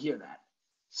people are going to hear that.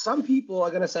 Some people are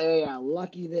going to say, yeah,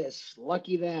 lucky this,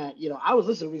 lucky that. I was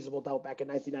listening to Reasonable Doubt back in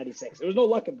 1996. There was no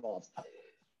luck involved.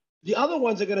 The other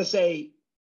ones are going to say,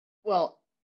 well,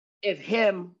 if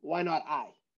him, why not I?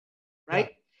 Right?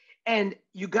 Yeah. And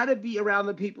you got to be around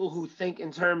the people who think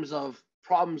in terms of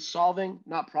problem solving,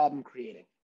 not problem creating.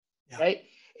 Yeah. Right?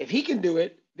 If he can do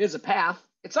it, there's a path.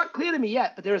 It's not clear to me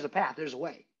yet, but there is a path. There's a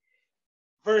way.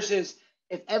 Versus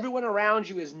if everyone around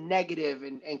you is negative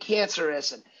and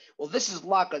cancerous and, well, this is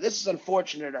luck or this is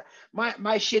unfortunate or my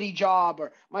shitty job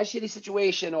or my shitty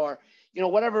situation or,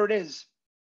 whatever it is,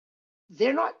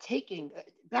 they're not taking,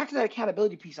 back to that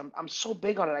accountability piece, I'm so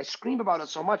big on it. I scream about it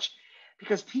so much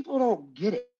because people don't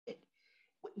get it.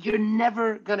 you're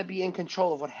never going to be in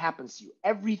control of what happens to you.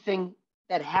 Everything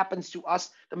that happens to us,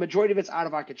 the majority of it's out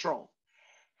of our control.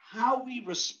 How we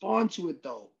respond to it,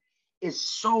 though, is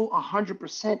so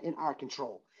 100% in our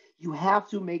control. You have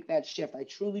to make that shift. I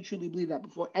truly, truly believe that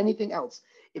before anything else.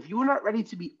 If you are not ready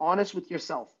to be honest with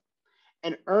yourself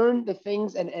and earn the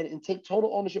things and take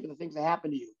total ownership of the things that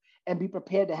happen to you and be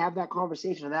prepared to have that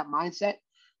conversation and that mindset,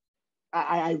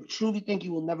 I truly think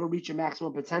you will never reach your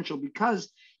maximum potential because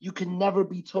you can never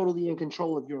be totally in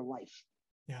control of your life.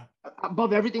 Yeah.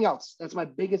 Above everything else. That's my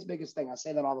biggest thing. I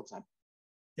say that all the time.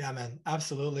 Yeah, man,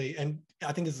 absolutely. And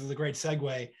I think this is a great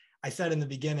segue. I said in the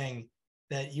beginning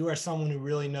that you are someone who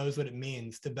really knows what it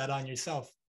means to bet on yourself.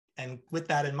 And with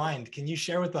that in mind, can you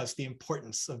share with us the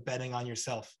importance of betting on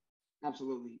yourself?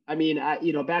 Absolutely. I mean,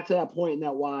 back to that point and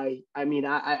that why, I mean,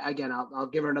 I'll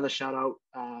give her another shout out.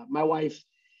 My wife,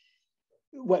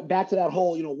 back to that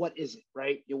whole, what is it,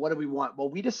 right? What do we want?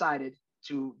 Well, we decided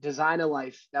to design a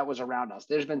life that was around us.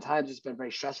 There's been times it's been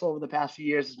very stressful over the past few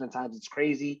years. There's been times it's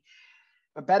crazy.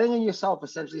 But betting on yourself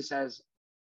essentially says,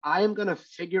 I am going to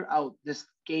figure out this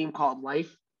game called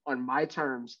life on my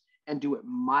terms and do it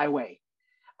my way.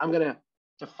 I'm going to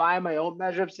define my own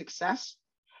measure of success.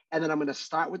 And then I'm going to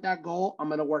start with that goal. I'm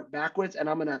going to work backwards and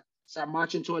I'm going to start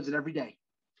marching towards it every day.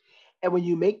 And when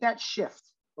you make that shift,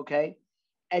 okay,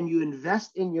 and you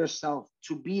invest in yourself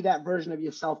to be that version of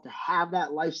yourself, to have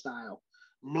that lifestyle,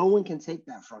 no one can take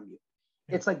that from you.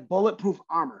 It's like bulletproof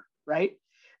armor, right?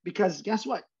 Because guess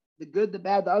what? The good, the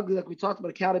bad, the ugly, like we talked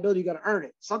about accountability, you got to earn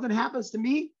it. Something happens to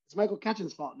me, it's Michael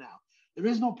Ketchen's fault now. There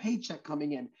is no paycheck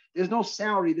coming in. There's no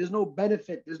salary. There's no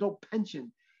benefit. There's no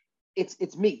pension.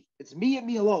 It's me. It's me and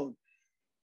me alone.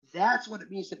 That's what it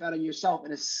means to bet on yourself.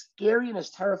 And as scary and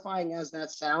as terrifying as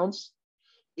that sounds,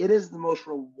 it is the most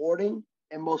rewarding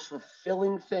and most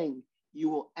fulfilling thing you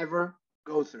will ever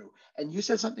go through. And you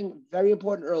said something very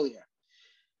important earlier.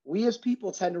 We as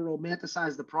people tend to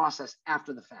romanticize the process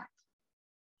after the fact.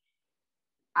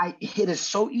 It is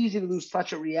so easy to lose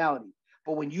touch of reality.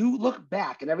 But when you look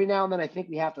back, and every now and then I think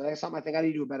we have to, that's something I think I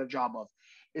need to do a better job of,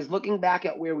 is looking back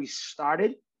at where we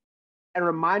started and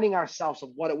reminding ourselves of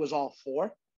what it was all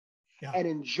for, and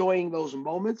enjoying those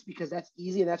moments, because that's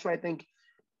easy. And that's where I think,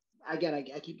 again,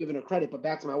 I keep giving her credit, but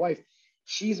back to my wife,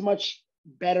 she's much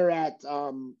better at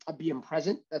being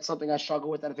present. That's something I struggle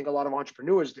with, and I think a lot of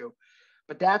entrepreneurs do.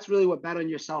 But that's really what bet on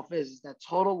yourself is that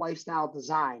total lifestyle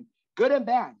design, good and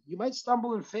bad. You might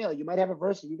stumble and fail. You might have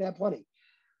adversity. You've had plenty,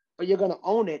 but you're going to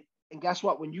own it. And guess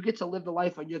what? When you get to live the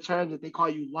life on your terms that they call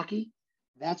you lucky,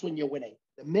 that's when you're winning.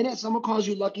 The minute someone calls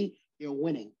you lucky, you're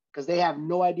winning, because they have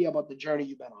no idea about the journey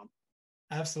you've been on.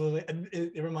 Absolutely. And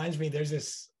it reminds me, there's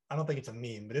this, I don't think it's a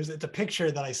meme, but it's a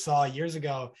picture that I saw years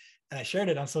ago and I shared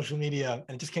it on social media.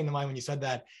 And it just came to mind when you said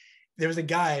that. There was a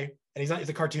guy, and it's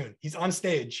a cartoon. He's on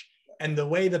stage. And the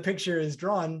way the picture is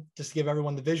drawn, just to give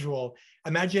everyone the visual,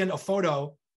 imagine a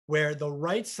photo where the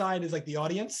right side is like the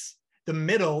audience, the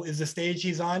middle is the stage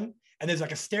he's on, and there's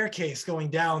like a staircase going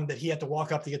down that he had to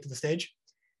walk up to get to the stage.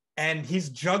 And he's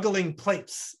juggling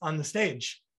plates on the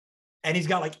stage. And he's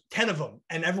got like 10 of them.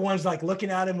 And everyone's like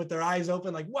looking at him with their eyes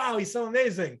open, like, wow, he's so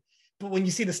amazing. But when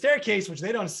you see the staircase, which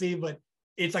they don't see, but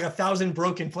it's like 1,000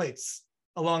 broken plates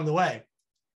along the way.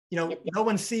 No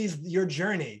one sees your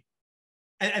journey.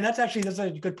 And that's a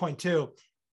good point too.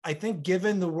 I think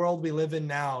given the world we live in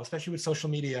now, especially with social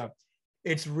media,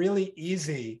 it's really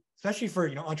easy, especially for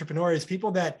entrepreneurs,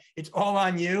 people that it's all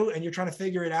on you and you're trying to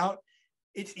figure it out.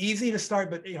 It's easy to start,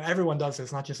 but everyone does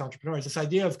this, not just entrepreneurs. This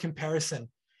idea of comparison,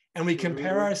 and we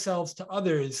compare ourselves to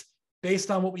others based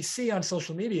on what we see on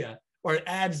social media or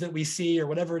ads that we see or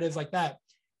whatever it is like that.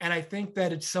 And I think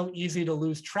that it's so easy to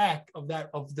lose track of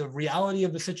the reality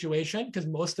of the situation, because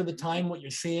most of the time what you're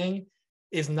seeing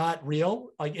is not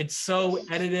real. Like, it's so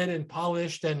edited and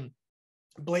polished and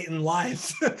blatant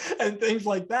lies and things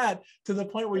like that, to the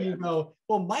point where you go,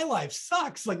 well, my life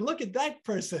sucks. Like, look at that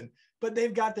person. But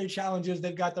they've got their challenges,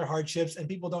 they've got their hardships, and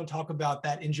people don't talk about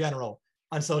that in general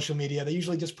on social media. They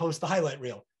usually just post the highlight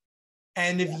reel.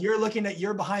 And if you're looking at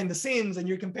your behind the scenes and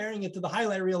you're comparing it to the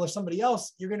highlight reel of somebody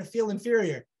else, you're going to feel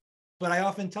inferior. But I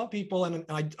often tell people, and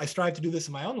I strive to do this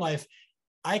in my own life,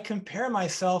 I compare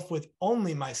myself with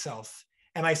only myself,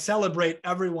 and I celebrate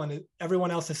everyone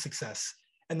else's success.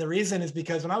 And the reason is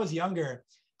because when I was younger,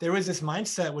 there was this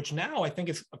mindset, which now I think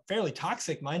is a fairly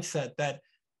toxic mindset, that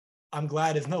I'm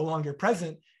glad is no longer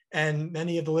present. And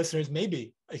many of the listeners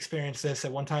maybe experienced this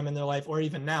at one time in their life, or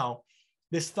even now.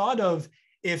 This thought of,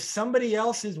 if somebody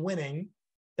else is winning,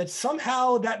 that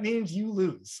somehow that means you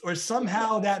lose, or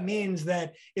somehow that means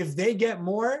that if they get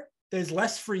more, there's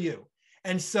less for you.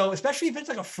 And so, especially if it's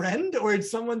like a friend or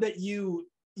it's someone that you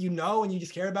you know, and you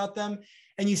just care about them,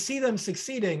 and you see them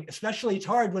succeeding. Especially it's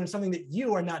hard when it's something that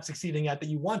you are not succeeding at, that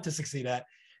you want to succeed at,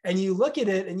 and you look at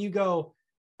it and you go,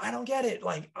 I don't get it.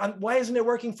 Like, why isn't it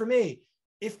working for me?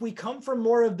 If we come from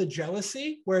more of the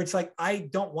jealousy where it's like, I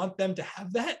don't want them to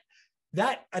have that,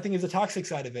 that I think is the toxic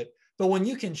side of it. But when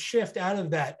you can shift out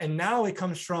of that, and now it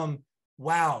comes from,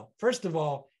 wow, first of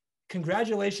all,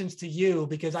 congratulations to you,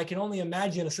 because I can only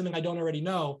imagine, assuming I don't already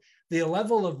know, the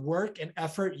level of work and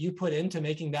effort you put into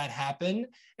making that happen,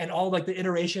 and all like the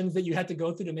iterations that you had to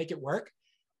go through to make it work,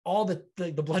 all the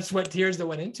blood, sweat, tears that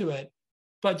went into it.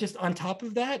 But just on top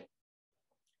of that,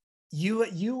 you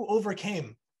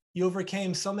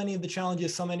overcame so many of the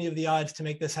challenges, so many of the odds to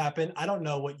make this happen. I don't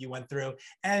know what you went through,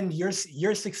 and your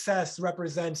success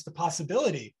represents the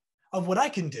possibility of what I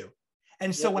can do.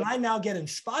 And so when I now get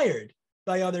inspired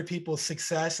by other people's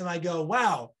success, and I go,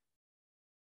 wow,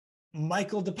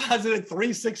 Michael deposited 3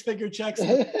 6-figure checks.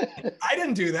 I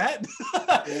didn't do that.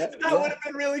 That would have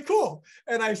been really cool.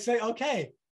 And I say,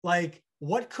 okay, like,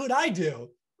 what could I do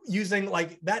using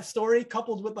like that story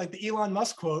coupled with like the Elon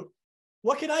Musk quote?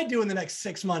 What can I do in the next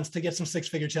 6 months to get some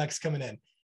 6-figure checks coming in?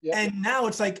 And now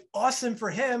it's like awesome for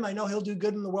him. I know he'll do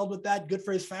good in the world with that, good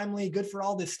for his family, good for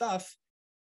all this stuff.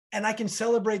 And I can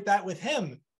celebrate that with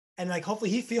him. And like, hopefully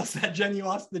he feels that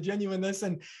the genuineness,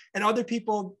 and other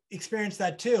people experience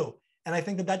that too. And I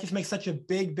think that just makes such a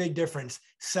big, big difference.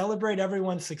 Celebrate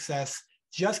everyone's success.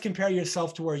 Just compare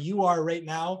yourself to where you are right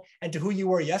now and to who you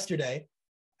were yesterday.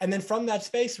 And then from that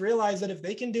space, realize that if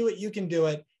they can do it, you can do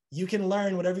it. You can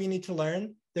learn whatever you need to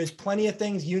learn. There's plenty of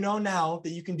things you know now that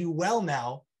you can do well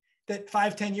now that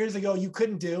 5, 10 years ago you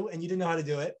couldn't do and you didn't know how to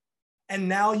do it. And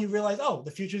now you realize, oh,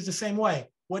 the future is the same way.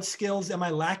 What skills am I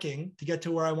lacking to get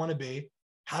to where I want to be?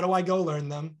 How do I go learn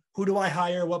them? Who do I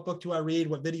hire? What book do I read?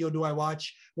 What video do I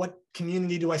watch? What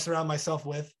community do I surround myself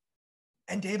with?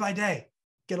 And day by day,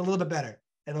 get a little bit better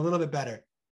and a little bit better.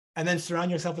 And then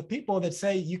surround yourself with people that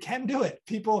say you can do it.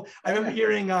 People, I remember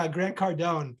hearing Grant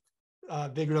Cardone,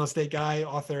 big real estate guy,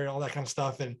 author, all that kind of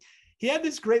stuff. And he had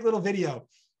this great little video.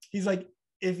 He's like,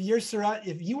 if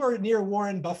you are near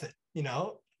Warren Buffett, you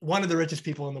know, one of the richest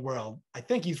people in the world, I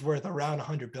think he's worth around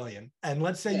 100 billion. And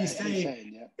let's say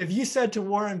if you said to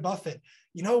Warren Buffett,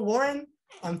 you know, Warren,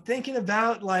 I'm thinking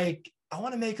about like, I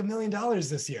want to make $1 million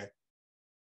this year.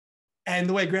 And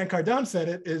the way Grant Cardone said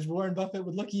it is Warren Buffett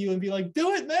would look at you and be like, do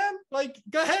it, man. Like,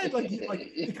 go ahead. Like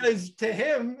because to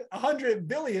him, 100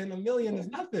 billion, $1 million is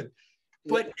nothing.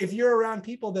 But if you're around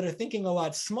people that are thinking a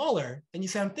lot smaller and you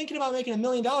say, I'm thinking about making $1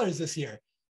 million this year,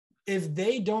 if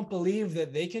they don't believe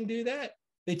that they can do that,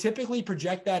 they typically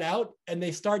project that out and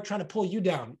they start trying to pull you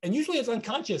down. And usually it's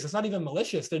unconscious. It's not even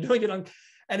malicious. They're doing it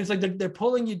and it's like they're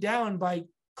pulling you down by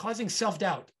causing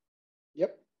self-doubt.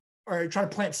 Or trying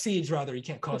to plant seeds, rather. You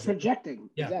can't cause projecting.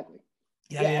 Exactly.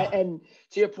 Yeah. And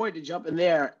to your point, to jump in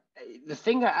there, the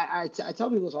thing I tell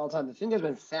people this all the time, the thing that's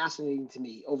been fascinating to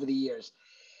me over the years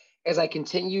as I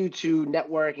continue to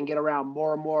network and get around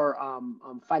more and more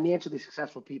financially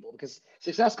successful people, because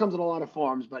success comes in a lot of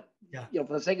forms, but you know,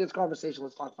 for the sake of this conversation,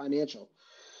 let's talk financial,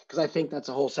 because I think that's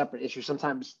a whole separate issue.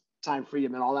 Sometimes time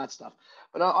freedom and all that stuff.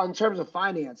 But on terms of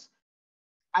finance,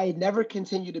 I never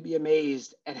continue to be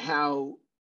amazed at how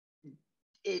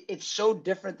it's so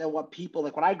different than what people,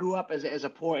 like when I grew up as a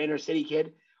poor inner city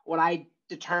kid, when I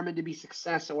determined to be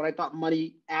success and what I thought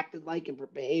money acted like and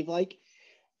behaved like,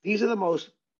 these are the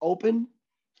most open,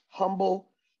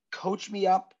 humble, coach me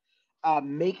up,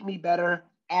 make me better,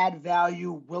 add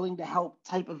value, willing to help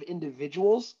type of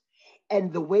individuals.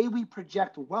 And the way we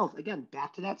project wealth, again,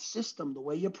 back to that system, the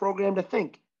way you're programmed to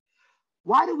think.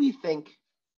 Why do we think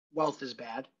wealth is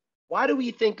bad? Why do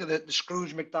we think of the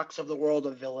Scrooge McDucks of the world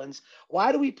of villains?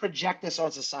 Why do we project this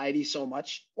on society so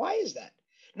much? Why is that?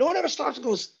 No one ever stops and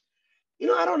goes, you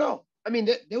know, I don't know. I mean,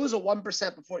 there was a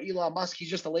 1% before Elon Musk. He's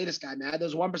just the latest guy, man. There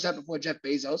was 1% before Jeff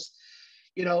Bezos.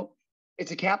 You know,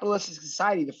 it's a capitalistic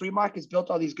society. The free market's built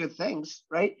all these good things,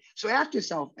 right? So ask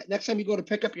yourself, next time you go to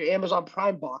pick up your Amazon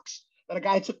Prime box that a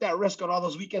guy took that risk on all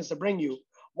those weekends to bring you,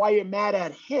 why you're mad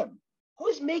at him. Who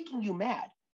is making you mad?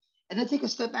 And then take a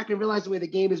step back and realize the way the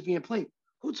game is being played.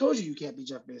 Who told you can't be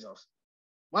Jeff Bezos?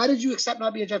 Why did you accept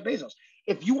not being Jeff Bezos?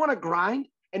 If you want to grind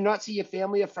and not see your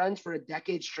family or friends for a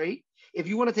decade straight, if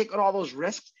you want to take on all those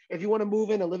risks, if you want to move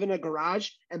in and live in a garage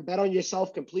and bet on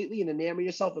yourself completely and enamor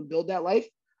yourself and build that life,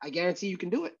 I guarantee you can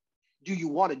do it. Do you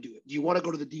want to do it? Do you want to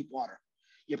go to the deep water?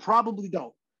 You probably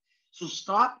don't. So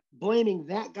stop blaming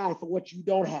that guy for what you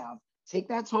don't have. Take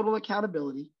that total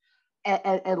accountability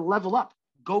and level up.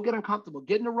 Go get uncomfortable.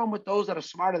 Get in a room with those that are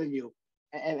smarter than you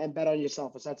and bet on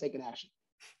yourself and start taking action.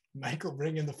 Michael,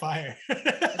 bring in the fire.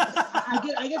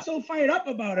 I get so fired up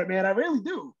about it, man. I really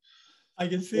do. I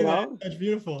can see that. That's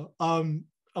beautiful.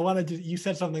 I wanted to, you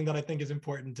said something that I think is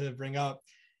important to bring up.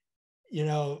 You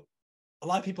know, a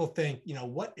lot of people think, you know,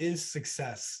 what is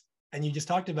success? And you just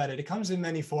talked about it. It comes in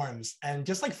many forms. And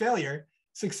just like failure,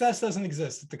 success doesn't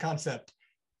exist. It's the concept.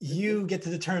 You get to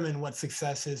determine what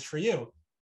success is for you.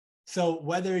 So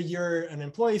whether you're an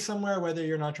employee somewhere, whether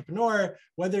you're an entrepreneur,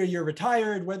 whether you're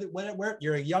retired, whether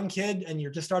you're a young kid and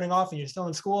you're just starting off and you're still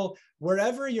in school,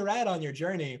 wherever you're at on your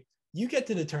journey, you get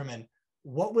to determine,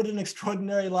 what would an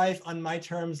extraordinary life on my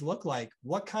terms look like?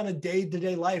 What kind of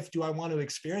day-to-day life do I want to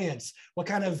experience? What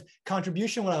kind of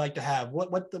contribution would I like to have?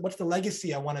 What's the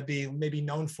legacy I want to be maybe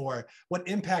known for? What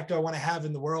impact do I want to have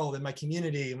in the world, in my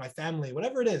community, in my family,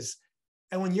 whatever it is?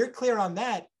 And when you're clear on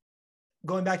that,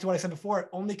 going back to what I said before,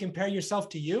 only compare yourself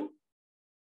to you.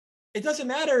 It doesn't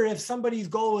matter if somebody's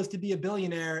goal is to be a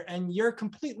billionaire and you're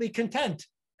completely content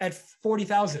at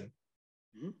 40,000.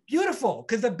 Beautiful,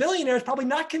 because the billionaire is probably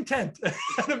not content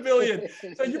at a billion.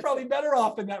 So you're probably better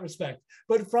off in that respect.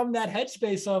 But from that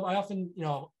headspace of, I often, you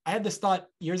know, I had this thought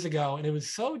years ago, and it was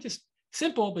so just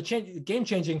simple, but game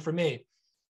changing for me.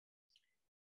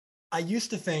 I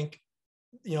used to think,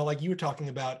 you know, like you were talking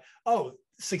about, oh,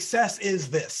 success is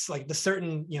this, like the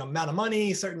certain, you know, amount of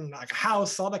money, certain like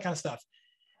house, all that kind of stuff.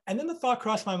 And then the thought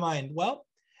crossed my mind, well,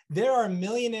 there are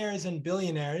millionaires and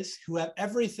billionaires who have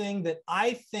everything that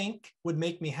I think would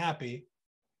make me happy.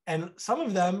 And some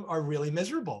of them are really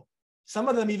miserable. Some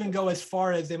of them even go as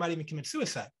far as they might even commit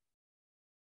suicide.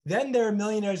 Then there are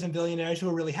millionaires and billionaires who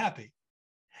are really happy.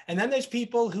 And then there's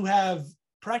people who have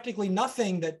practically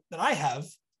nothing that I have.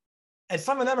 And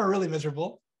some of them are really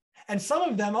miserable. And some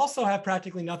of them also have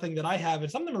practically nothing that I have.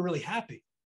 And some of them are really happy.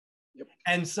 Yep.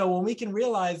 And so when we can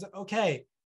realize, okay,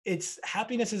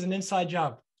 happiness is an inside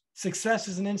job. Success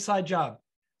is an inside job.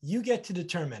 You get to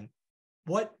determine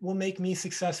what will make me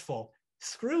successful.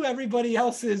 Screw everybody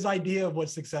else's idea of what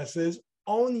success is.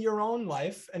 Own your own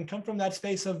life and come from that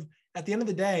space of, at the end of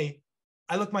the day,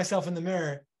 I look myself in the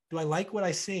mirror. Do I like what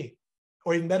I see?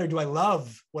 Or even better, do I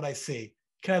love what I see?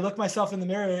 Can I look myself in the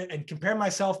mirror and compare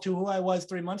myself to who I was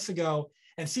 3 months ago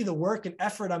and see the work and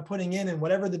effort I'm putting in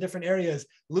whatever the different areas,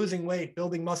 losing weight,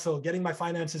 building muscle, getting my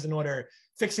finances in order,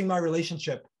 fixing my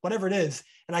relationship, whatever it is.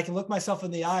 And I can look myself in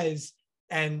the eyes,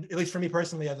 and at least for me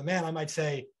personally as a man, I might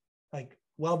say, like,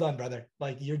 well done, brother.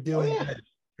 Like, you're doing good,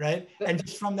 right? And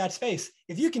just from that space,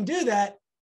 if you can do that,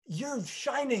 you're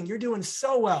shining, you're doing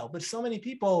so well. But so many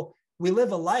people, we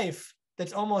live a life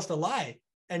that's almost a lie.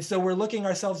 And so we're looking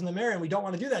ourselves in the mirror, and we don't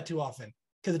want to do that too often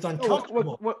because it's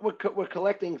uncomfortable. We're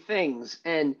collecting things.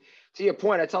 And to your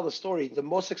point, I tell the story. The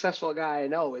most successful guy I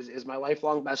know is my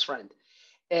lifelong best friend.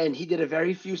 And he did a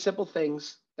very few simple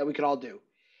things that we could all do.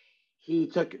 He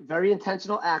took very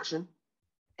intentional action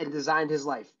and designed his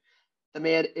life. The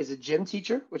man is a gym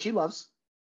teacher, which he loves,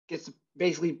 gets to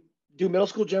basically do middle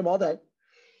school gym all day.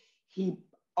 He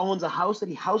owns a house that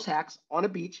he house hacks on a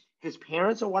beach. His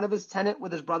parents are one of his tenants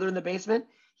with his brother in the basement.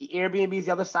 He Airbnbs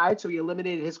the other side, so he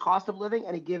eliminated his cost of living,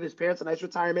 and he gave his parents a nice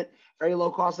retirement, very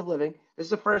low cost of living. This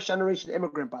is a first-generation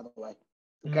immigrant, by the way.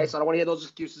 Okay, so I don't want to hear those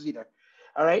excuses either.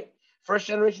 All right?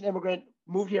 First-generation immigrant,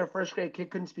 moved here in first grade,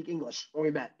 kid couldn't speak English when we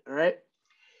met, all right?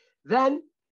 Then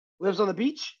lives on the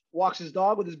beach, walks his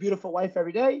dog with his beautiful wife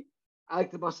every day. I like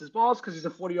to bust his balls because he's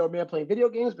a 40-year-old man playing video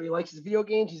games, but he likes his video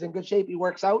games. He's in good shape. He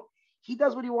works out. He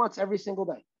does what he wants every single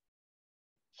day.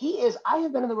 I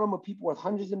have been in the room with people worth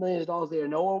hundreds of millions of dollars. They are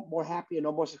no more happy and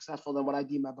no more successful than what I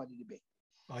deem my buddy to be.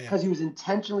 Because he was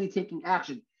intentionally taking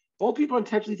action. Both people are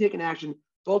intentionally taking action.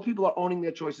 Both people are owning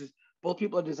their choices. Both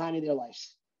people are designing their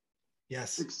lives.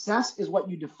 Yes. Success is what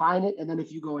you define it, and then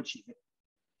if you go achieve it.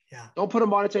 Yeah. Don't put a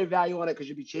monetary value on it because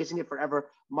you'll be chasing it forever.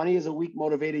 Money is a weak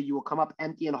motivator. You will come up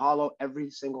empty and hollow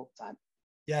every single time.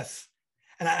 Yes.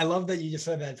 And I love that you just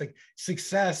said that. It's like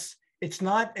success, it's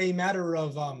not a matter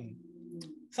of,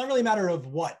 it's not really a matter of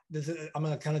what. I'm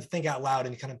going to kind of think out loud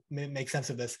and kind of make sense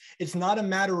of this. It's not a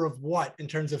matter of what in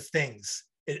terms of things,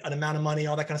 an amount of money,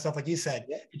 all that kind of stuff, like you said.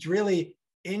 Yeah. It's really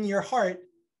in your heart,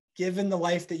 given the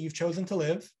life that you've chosen to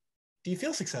live, do you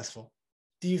feel successful?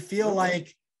 Do you feel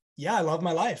like, yeah, I love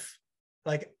my life?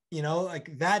 Like, you know,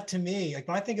 like that to me, like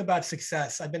when I think about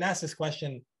success, I've been asked this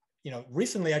question, you know,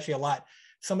 recently actually a lot.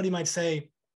 Somebody might say,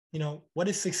 you know, what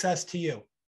is success to you?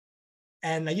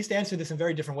 And I used to answer this in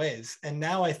very different ways. And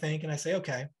now I think, and I say,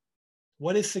 okay,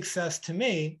 what is success to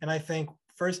me? And I think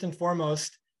first and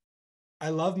foremost, I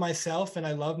love myself and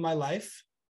I love my life,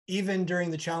 even during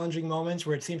the challenging moments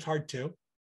where it seems hard to.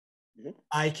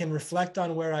 I can reflect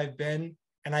on where I've been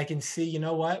and I can see, you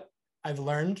know what? I've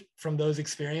learned from those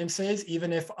experiences,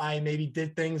 even if I maybe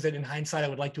did things that in hindsight I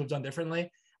would like to have done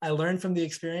differently. I learned from the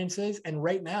experiences. And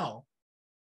right now,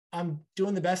 I'm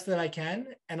doing the best that I can,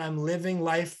 and I'm living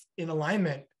life in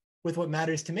alignment with what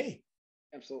matters to me.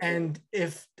 Absolutely. And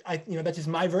if that's just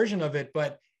my version of it,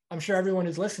 but I'm sure everyone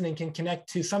who's listening can connect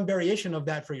to some variation of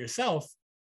that for yourself.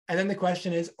 And then the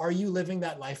question is, are you living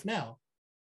that life now?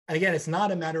 And again, it's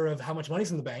not a matter of how much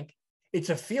money's in the bank. It's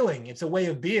a feeling. It's a way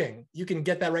of being. You can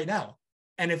get that right now.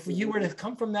 And if you were to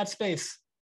come from that space,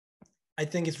 I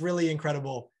think it's really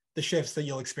incredible, the shifts that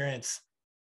you'll experience.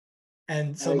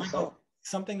 And so, Michael,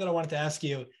 something that I wanted to ask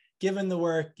you, given the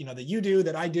work, that you do,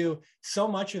 that I do, so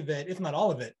much of it, if not all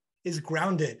of it, is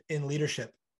grounded in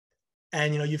leadership.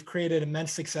 And, you've created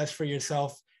immense success for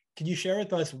yourself. Could you share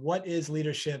with us, what is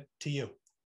leadership to you?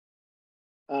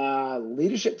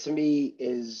 Leadership to me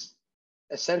is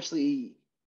essentially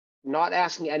not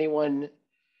asking anyone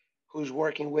who's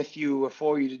working with you or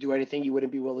for you to do anything you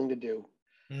wouldn't be willing to do.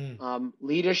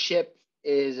 Leadership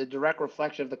is a direct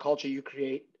reflection of the culture you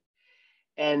create.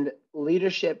 And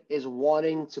leadership is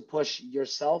wanting to push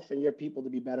yourself and your people to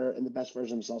be better and the best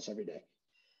version of themselves every day.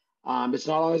 It's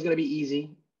not always going to be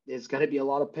easy. There's going to be a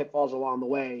lot of pitfalls along the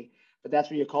way, but that's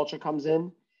where your culture comes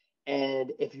in.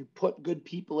 And if you put good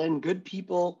people in, good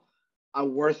people are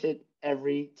worth it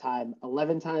every time,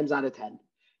 11 times out of 10.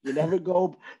 You never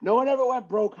no one ever went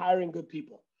broke hiring good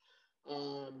people.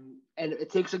 And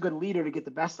it takes a good leader to get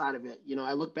the best out of it.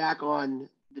 I look back on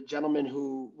the gentleman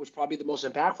who was probably the most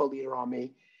impactful leader on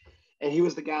me. And he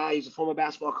was the guy, he's a former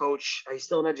basketball coach. He's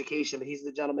still in education, but he's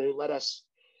the gentleman who led us.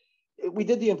 We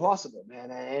did the impossible, man.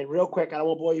 And real quick, I don't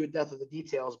want to bore you to death with the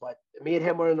details, but me and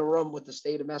him were in the room with the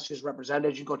state of Massachusetts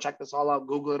representatives. You can go check this all out,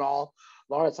 Google it all.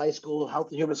 Lawrence High School, Health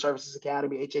and Human Services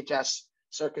Academy, HHS,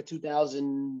 circa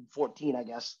 2014, I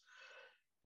guess.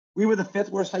 We were the 5th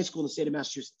worst high school in the state of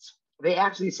Massachusetts. They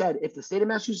actually said, if the state of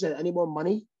Massachusetts had any more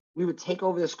money, we would take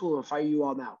over the school and fire you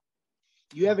all now.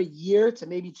 You have a year to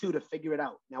maybe 2 to figure it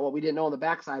out. Now, what we didn't know on the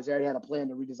backside is they already had a plan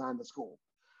to redesign the school.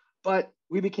 But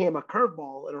we became a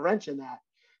curveball and a wrench in that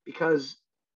because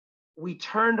we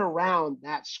turned around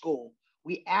that school.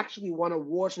 We actually won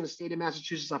awards from the state of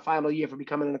Massachusetts our final year for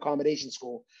becoming an accommodation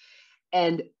school.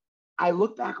 And I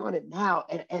look back on it now,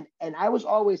 and I was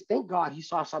always, thank God he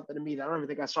saw something in me that I don't even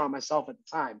think I saw in myself at the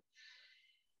time.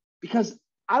 Because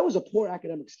I was a poor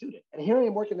academic student. And here I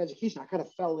am working in education. I kind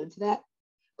of fell into that.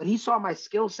 But he saw my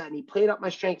skill set and he played up my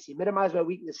strengths. He minimized my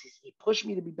weaknesses. He pushed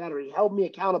me to be better. He held me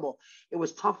accountable. It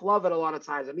was tough love at a lot of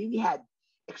times. I mean, we had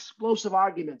explosive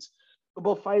arguments. We're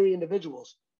both fiery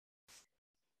individuals.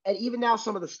 And even now,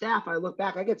 some of the staff, I look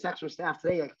back, I get texts from staff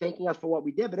today, like thanking us for what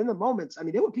we did. But in the moments, I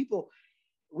mean, there were people,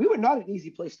 we were not an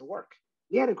easy place to work.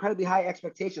 We had incredibly high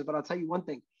expectations, but I'll tell you one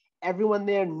thing, everyone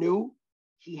there knew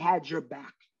he had your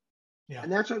back. Yeah.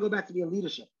 And that's why I go back to being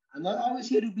leadership. I'm not always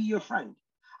here to be your friend.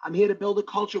 I'm here to build a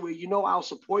culture where I'll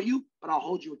support you, but I'll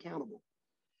hold you accountable.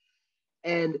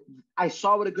 And I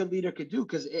saw what a good leader could do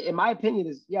because in my opinion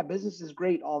is, yeah, business is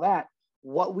great, all that.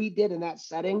 What we did in that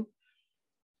setting,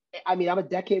 I mean, I'm a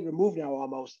decade removed now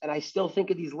almost, and I still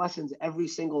think of these lessons every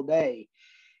single day.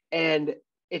 And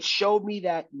it showed me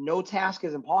that no task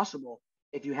is impossible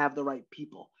if you have the right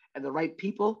people, and the right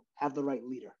people have the right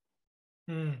leader.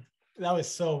 That was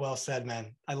so well said,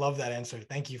 man. I love that answer.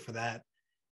 Thank you for that.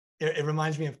 It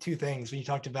reminds me of 2 things when you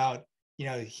talked about,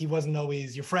 he wasn't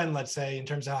always your friend, let's say, in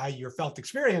terms of how your felt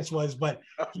experience was, but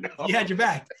he had your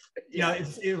back.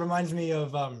 It reminds me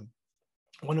of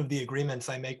one of the agreements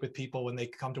I make with people when they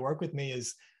come to work with me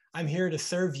is, I'm here to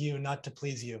serve you, not to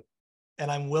please you. And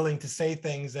I'm willing to say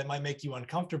things that might make you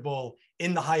uncomfortable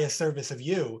in the highest service of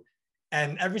you.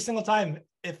 And every single time,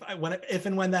 if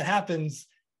and when that happens,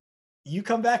 you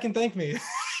come back and thank me.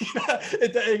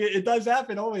 It does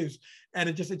happen always. And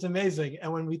it's amazing.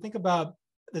 And when we think about,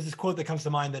 there's this quote that comes to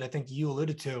mind that I think you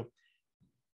alluded to,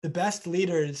 the best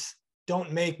leaders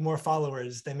don't make more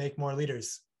followers, they make more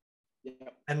leaders. Yeah.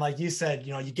 And like you said,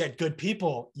 you get good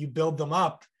people, you build them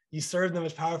up, you serve them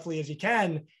as powerfully as you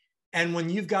can. And when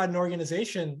you've got an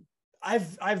organization,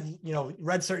 I've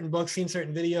read certain books, seen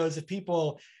certain videos of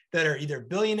people that are either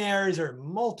billionaires or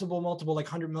multiple like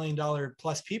 $100 million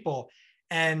plus people.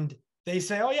 And they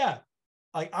say, oh yeah,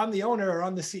 like I'm the owner or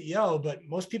I'm the CEO, but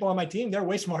most people on my team, they're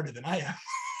way smarter than I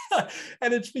am.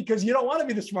 And it's because you don't want to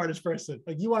be the smartest person.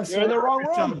 Like you want to surround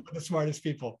yourself with the smartest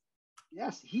people.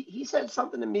 Yes, he said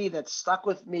something to me that stuck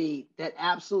with me that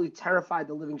absolutely terrified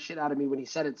the living shit out of me when he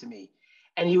said it to me.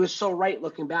 And he was so right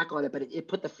looking back on it, but it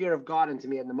put the fear of God into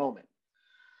me in the moment.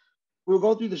 We were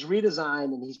going through this redesign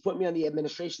and he's put me on the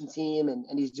administration team and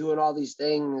he's doing all these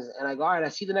things. And I go, all right, I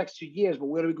see the next 2 years, but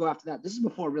where do we go after that? This is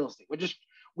before real estate.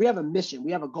 We have a mission.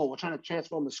 We have a goal. We're trying to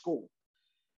transform the school.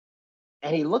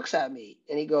 And he looks at me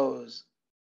and he goes,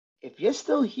 if you're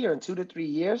still here in 2 to 3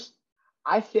 years,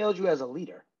 I failed you as a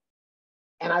leader.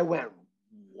 And I went,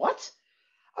 what?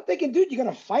 I'm thinking, dude, you're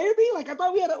going to fire me? Like, I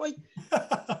thought we had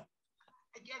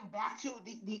again, back to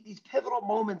these pivotal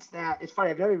moments that, it's funny,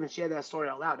 I've never even shared that story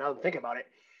out loud now that I think about it.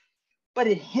 But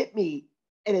it hit me,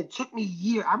 and it took me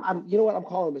years. You know what? I'm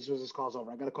calling him as soon as this call's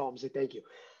over. I got to call him and say thank you.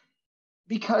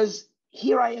 Because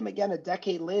here I am again a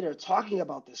decade later talking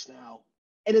about this now.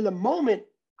 And in the moment,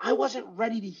 I wasn't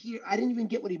ready to hear. I didn't even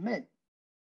get what he meant.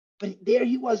 But there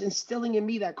he was instilling in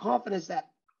me that confidence that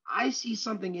I see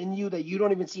something in you that you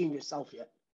don't even see in yourself yet.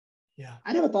 Yeah.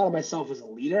 I never thought of myself as a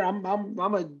leader. I'm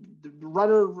a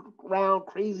runner around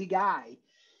crazy guy.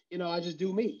 You know, I just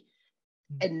do me.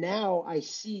 And now I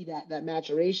see that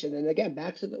maturation. And again,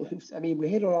 back to we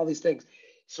hit on all these things.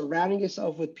 Surrounding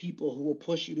yourself with people who will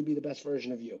push you to be the best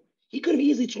version of you. He could have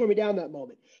easily torn me down that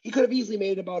moment. He could have easily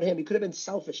made it about him. He could have been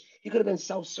selfish. He could have been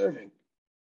self-serving.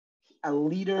 A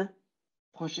leader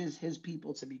pushes his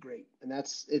people to be great. And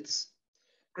it's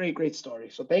great, great story.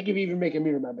 So thank you for even making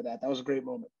me remember that. That was a great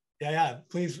moment. Yeah.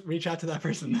 Please reach out to that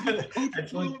person. With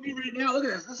me right now. Look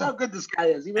at this. This is how good this guy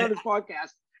is, even on his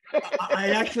podcast.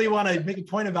 I actually want to make a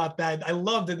point about that. I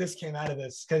love that this came out of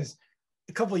this because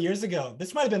a couple of years ago,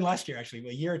 this might have been last year, actually,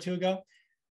 a year or two ago,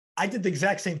 I did the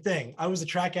exact same thing. I was a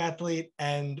track athlete,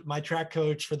 and my track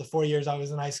coach for the 4 years I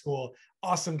was in high school,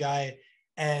 awesome guy.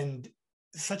 And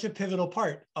such a pivotal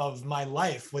part of my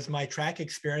life was my track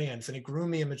experience. And it grew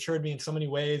me and matured me in so many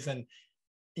ways. And,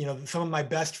 you know, some of my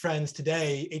best friends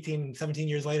today, 18, 17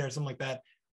 years later, something like that,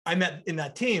 I met in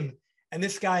that team. And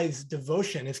this guy's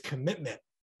devotion, his commitment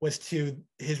was to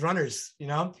his runners, you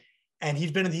know? And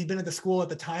he'd been at the school at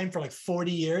the time for like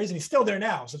 40 years, and he's still there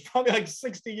now. So it's probably like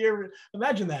 60 years.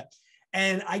 Imagine that.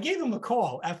 And I gave him a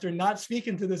call after not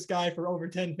speaking to this guy for over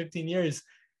 10, 15 years.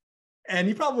 And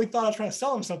he probably thought I was trying to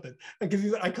sell him something,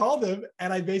 because I called him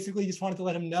and I basically just wanted to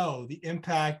let him know the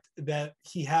impact that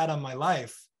he had on my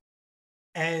life.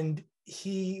 And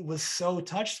he was so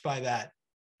touched by that.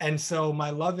 And so my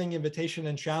loving invitation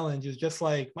and challenge is just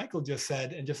like Michael just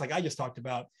said, and just like I just talked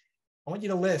about, I want you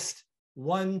to list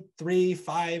 1, 3,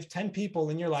 5, 10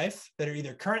 people in your life that are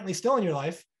either currently still in your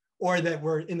life or that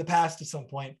were in the past at some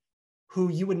point,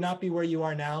 who you would not be where you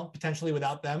are now, potentially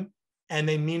without them. And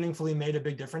they meaningfully made a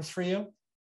big difference for you.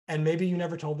 And maybe you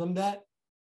never told them that.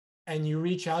 And you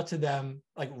reach out to them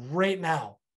like right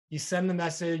now. You send the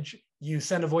message, you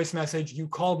send a voice message, you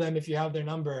call them if you have their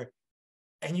number,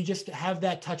 and you just have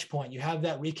that touch point. You have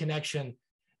that reconnection.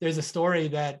 There's a story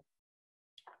that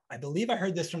I believe I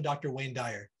heard this from Dr. Wayne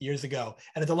Dyer years ago,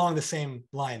 and it's along the same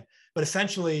line. But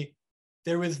essentially,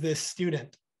 there was this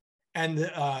student, and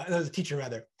there was a teacher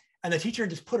rather, and the teacher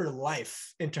just put her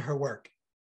life into her work.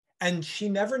 And she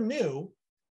never knew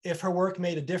if her work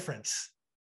made a difference.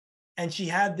 And she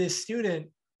had this student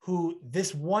who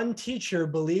this one teacher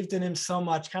believed in him so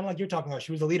much, kind of like you're talking about.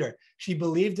 She was a leader. She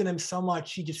believed in him so much.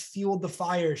 She just fueled the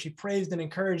fire. She praised and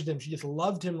encouraged him. She just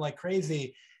loved him like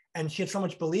crazy. And she had so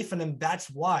much belief in him. That's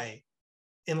why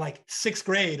in like 6th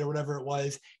grade or whatever it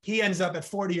was, he ends up at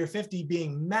 40 or 50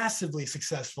 being massively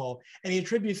successful. And he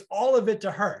attributes all of it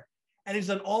to her. And he's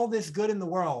done all this good in the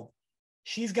world.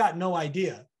 She's got no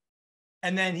idea.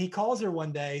 And then he calls her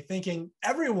one day thinking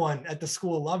everyone at the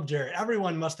school loved her.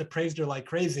 Everyone must have praised her like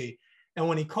crazy. And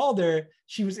when he called her,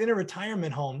 she was in a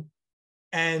retirement home,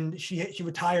 and she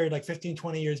retired like 15,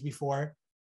 20 years before.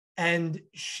 And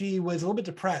she was a little bit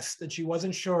depressed, and she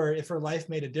wasn't sure if her life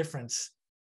made a difference.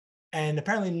 And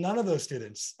apparently none of those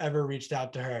students ever reached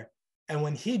out to her. And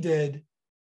when he did,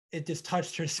 it just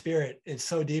touched her spirit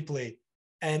so deeply.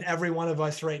 And every one of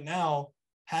us right now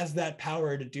has that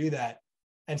power to do that.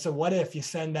 And so what if you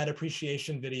send that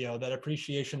appreciation video, that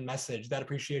appreciation message, that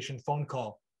appreciation phone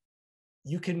call?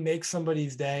 You can make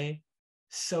somebody's day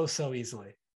so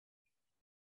easily.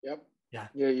 Yep. Yeah.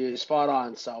 You're spot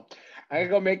on. So I gotta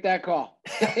go make that call.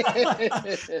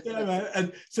 Yeah, man.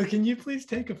 And so can you please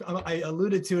I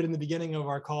alluded to it in the beginning of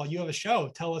our call. You have a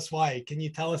show. Tell us why. Can you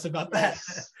tell us about that?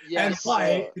 Yes. And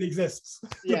why it exists?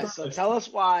 Yes. So tell us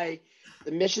why.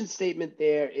 The mission statement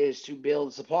there is to build.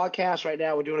 It's a podcast right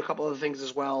now. We're doing a couple of things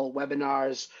as well,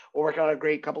 webinars. We're working on a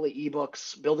great couple of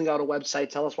ebooks, building out a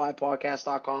website,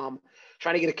 telluswhypodcast.com,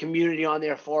 trying to get a community on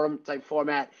there, forum type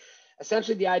format.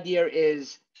 Essentially, the idea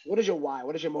is, what is your why?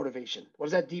 What is your motivation? What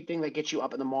is that deep thing that gets you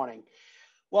up in the morning?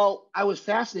 Well, I was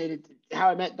fascinated how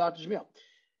I met Dr. Jamil.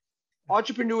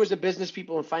 Entrepreneurs and business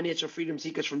people and financial freedom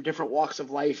seekers from different walks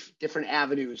of life, different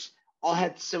avenues, all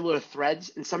had similar threads.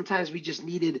 And sometimes we just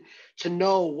needed to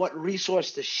know what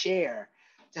resource to share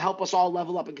to help us all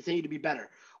level up and continue to be better.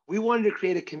 We wanted to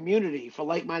create a community for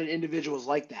like-minded individuals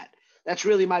like that. That's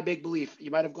really my big belief.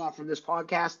 You might have got from this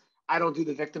podcast. I don't do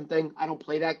the victim thing. I don't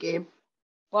play that game.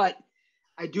 But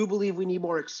I do believe we need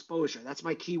more exposure. That's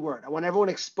my key word. I want everyone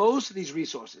exposed to these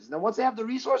resources. Now, once they have the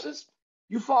resources,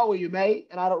 you fall where you may,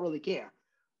 and I don't really care.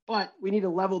 But we need to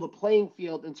level the playing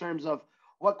field in terms of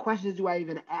what questions do I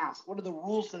even ask? What are the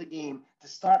rules to the game to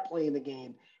start playing the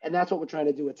game? And that's what we're trying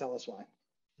to do at Tell Us Why.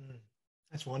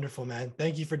 That's wonderful, man.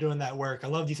 Thank you for doing that work. I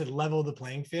love you said level the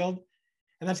playing field.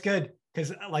 And that's good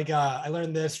because I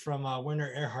learned this from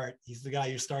Werner Erhard. He's the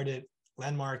guy who started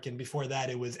Landmark. And before that,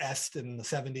 it was Est in the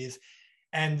 70s.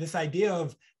 And this idea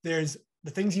of there's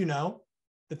the things you know,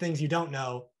 the things you don't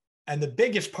know. And the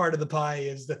biggest part of the pie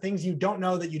is the things you don't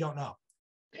know that you don't know.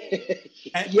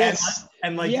 Yes.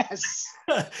 And like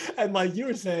you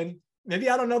were saying, maybe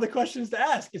I don't know the questions to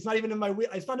ask. It's not even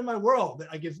it's not in my world.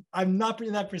 I'm not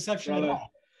in that perception at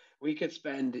all. We could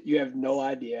spend, you have no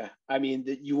idea. I mean,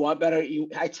 you want better,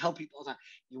 I tell people all the time,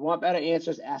 you want better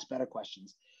answers, ask better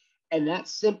questions. And that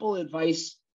simple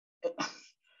advice,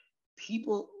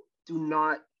 people do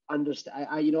not understand.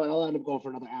 I'll end up going for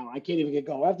another hour. I can't even get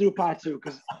going. I have to do part 2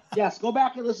 because, yes, go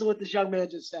back and listen to what this young man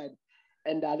just said.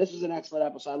 And this was an excellent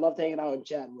episode. I loved hanging out and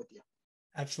chatting with you.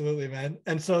 Absolutely, man.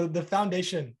 And so the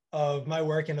foundation of my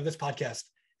work and of this podcast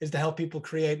is to help people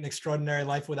create an extraordinary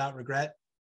life without regret.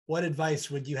 What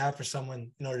advice would you have for someone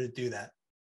in order to do that?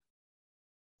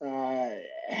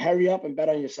 Hurry up and bet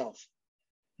on yourself.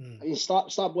 I mean,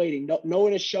 stop waiting. No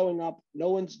one is showing up. No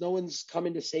one's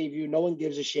coming to save you. No one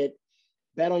gives a shit.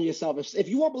 Bet on yourself. If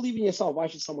you won't believe in yourself, why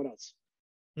should someone else?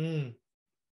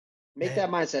 Make that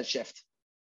mindset shift.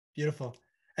 Beautiful.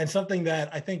 And something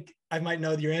that I think I might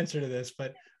know your answer to this,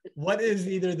 but what is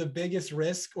either the biggest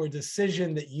risk or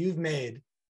decision that you've made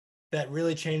that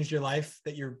really changed your life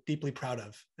that you're deeply proud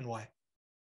of, and why?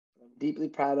 I'm deeply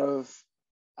proud of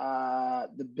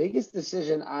the biggest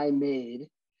decision I made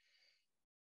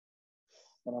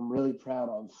that I'm really proud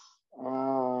of.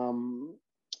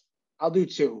 I'll do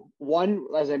 2. One,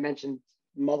 as I mentioned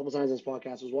multiple times in this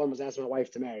podcast, was asking my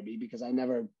wife to marry me because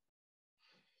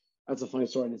that's a funny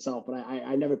story in itself, but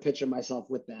I never pictured myself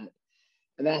with that.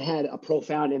 And that had a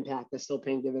profound impact that's still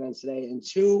paying dividends today. And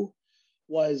 2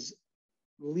 was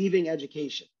leaving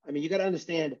education. I mean, you got to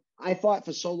understand, I fought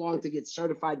for so long to get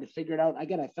certified, to figure it out.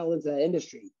 Again, I fell into that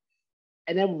industry.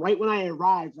 And then right when I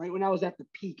arrived, right when I was at the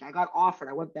peak, I got offered.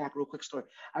 I went back, real quick story.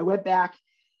 I went back,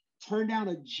 turned down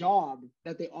a job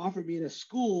that they offered me in a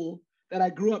school that I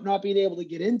grew up not being able to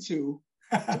get into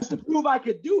just to prove I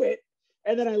could do it.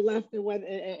 And then I left and went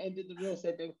and did the real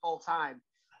estate thing full time.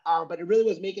 But it really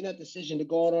was making that decision to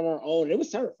go out on our own. It was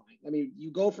terrifying. I mean,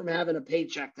 you go from having a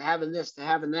paycheck to having this, to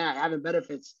having that, having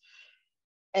benefits.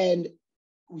 And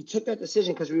we took that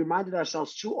decision because we reminded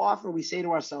ourselves, too often we say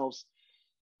to ourselves,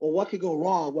 well, what could go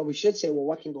wrong? Well, we should say, well,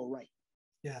 what can go right?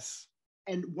 Yes.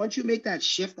 And once you make that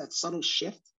shift, that subtle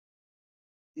shift,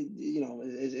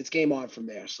 it's game on from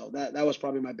there. So that was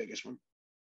probably my biggest one.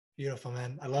 Beautiful,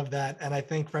 man. I love that. And I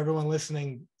think for everyone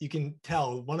listening, you can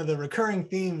tell one of the recurring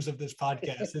themes of this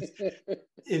podcast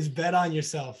is bet on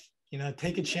yourself.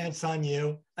 Take a chance on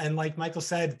you. And like Michael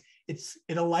said,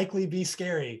 it'll likely be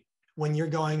scary when you're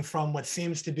going from what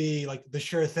seems to be like the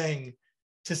sure thing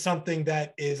to something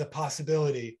that is a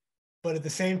possibility. But at the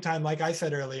same time, like I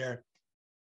said earlier,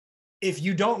 if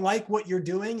you don't like what you're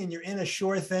doing and you're in a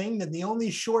sure thing, then the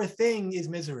only sure thing is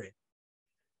misery.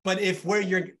 But if where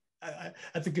you're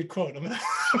that's a good quote. I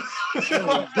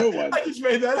just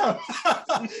made that up.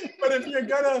 But if you're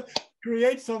gonna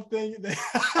create something, you're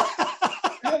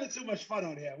having too much fun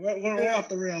on here. We're off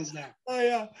the rails now. Oh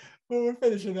yeah, well, we're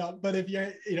finishing up. But if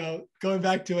you're, going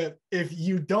back to it, if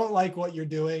you don't like what you're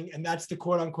doing, and that's the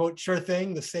quote unquote sure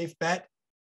thing, the safe bet,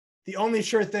 the only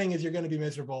sure thing is you're going to be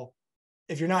miserable.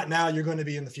 If you're not now, you're going to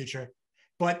be in the future.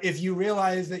 But if you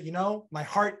realize that, my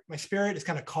heart, my spirit is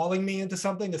kind of calling me into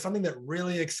something, that's something that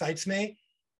really excites me.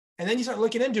 And then you start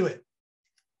looking into it,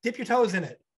 dip your toes in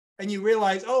it. And you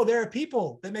realize, oh, there are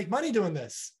people that make money doing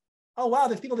this. Oh, wow,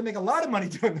 there's people that make a lot of money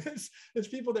doing this. There's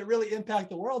people that really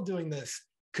impact the world doing this.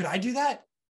 Could I do that?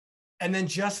 And then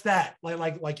just that,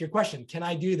 like your question, can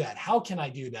I do that? How can I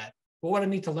do that? Well, what do I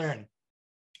need to learn?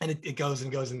 And it goes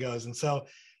and goes and goes. And so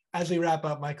as we wrap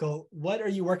up, Michael, what are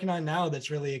you working on now that's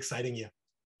really exciting you?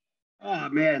 Oh,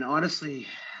 man, honestly,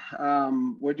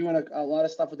 we're doing a lot of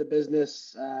stuff with the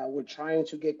business. We're trying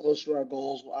to get closer to our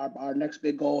goals. Our next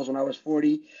big goal is when I was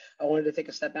 40, I wanted to take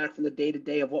a step back from the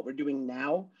day-to-day of what we're doing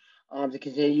now, to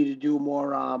continue to do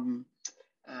more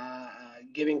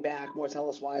giving back, more Tell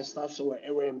Us Why stuff. So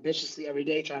we're ambitiously every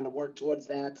day trying to work towards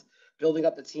that, building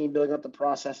up the team, building up the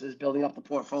processes, building up the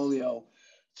portfolio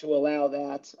to allow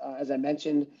that. As I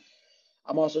mentioned,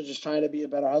 I'm also just trying to be a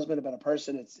better husband, a better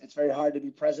person. It's very hard to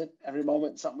be present every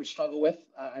moment. It's something we struggle with.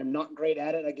 I'm not great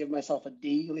at it. I give myself a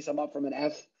D. At least I'm up from an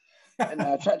F. And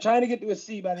trying to get to a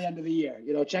C by the end of the year.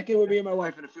 Check in with me and my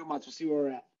wife in a few months. We'll see where we're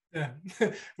at. Yeah,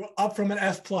 we're up from an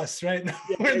F plus, right?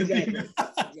 Yeah, exactly.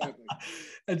 Exactly.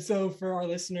 And so for our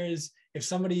listeners, if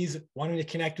somebody's wanting to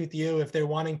connect with you, if they're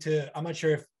wanting to, I'm not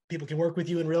sure if people can work with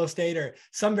you in real estate or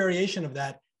some variation of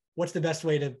that, what's the best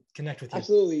way to connect with you?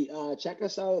 Absolutely. Check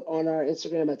us out on our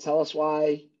Instagram at tellus_,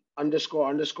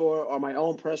 or my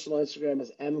own personal Instagram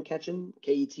is mketchen,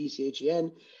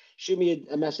 Ketchen. Shoot me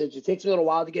a message. It takes me a little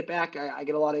while to get back. I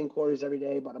get a lot of inquiries every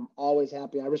day, but I'm always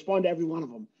happy. I respond to every one of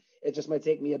them. It just might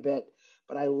take me a bit,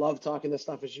 but I love talking this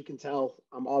stuff, as you can tell.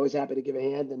 I'm always happy to give a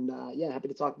hand, and happy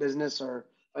to talk business or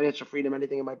financial freedom,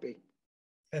 anything it might be.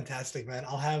 Fantastic, man.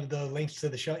 I'll have the links to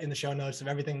the show in the show notes of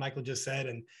everything Michael just said,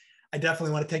 and I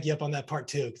definitely want to take you up on that part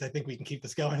too, because I think we can keep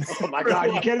this going. Oh my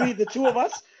God, you kidding me? The two of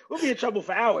us? We'll be in trouble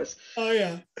for hours. Oh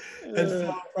yeah. And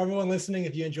so for everyone listening,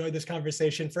 if you enjoyed this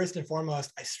conversation, first and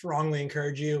foremost, I strongly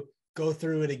encourage you, go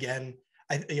through it again.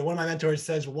 One of my mentors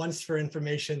says, once for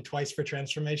information, twice for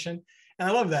transformation. And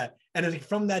I love that. And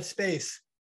from that space,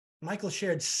 Michael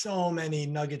shared so many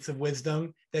nuggets of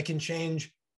wisdom that can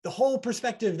change the whole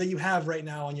perspective that you have right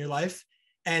now on your life.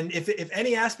 And if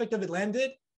any aspect of it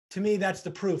landed, to me, that's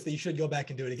the proof that you should go back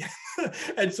and do it again.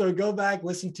 And so go back,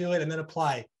 listen to it, and then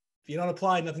apply. If you don't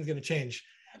apply, nothing's going to change.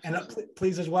 And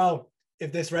please as well,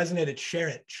 if this resonated, share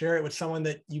it. Share it with someone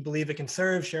that you believe it can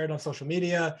serve. Share it on social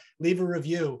media. Leave a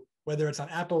review, whether it's on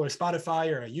Apple or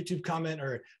Spotify or a YouTube comment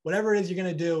or whatever it is you're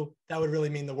going to do. That would really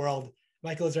mean the world.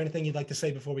 Michael, is there anything you'd like to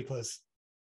say before we close?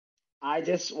 I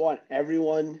just want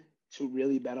everyone to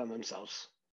really bet on themselves.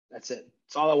 That's it.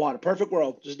 It's all I want. A perfect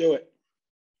world. Just do it.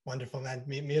 Wonderful, man.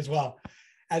 Me as well.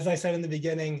 As I said in the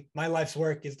beginning, my life's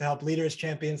work is to help leaders,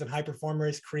 champions, and high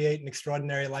performers create an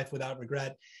extraordinary life without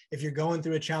regret. If you're going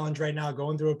through a challenge right now,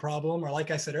 going through a problem, or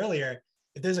like I said earlier,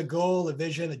 if there's a goal, a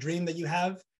vision, a dream that you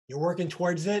have, you're working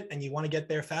towards it, and you want to get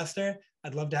there faster,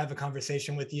 I'd love to have a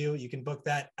conversation with you. You can book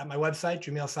that at my website,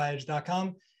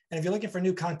 jamilsayed.com. And if you're looking for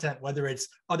new content, whether it's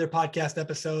other podcast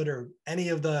episode or any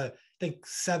of the, I think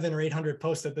 700 or 800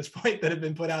 posts at this point that have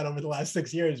been put out over the last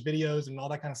 6 years, videos and all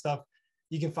that kind of stuff,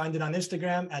 you can find it on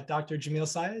Instagram at Dr. Jamil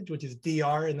Sayed, which is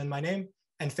DR and then my name,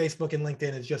 and Facebook and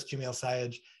LinkedIn is just Jamil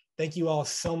Sayed. Thank you all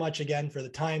so much again for the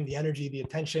time, the energy, the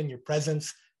attention, your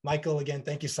presence. Michael, again,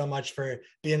 thank you so much for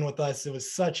being with us. It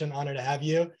was such an honor to have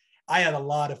you. I had a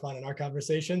lot of fun in our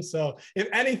conversation. So if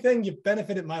anything, you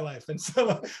benefited my life. And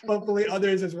so hopefully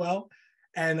others as well.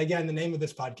 And again, the name of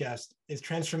this podcast is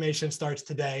Transformation Starts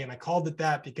Today. And I called it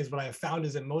that because what I have found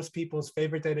is that most people's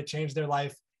favorite day to change their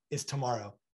life is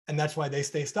tomorrow. And that's why they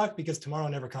stay stuck, because tomorrow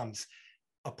never comes.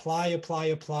 Apply, apply,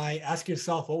 apply. Ask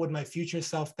yourself, what would my future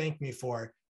self thank me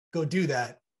for? Go do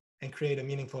that and create a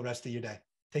meaningful rest of your day.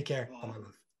 Take care. Wow.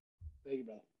 Thank you,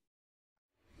 brother.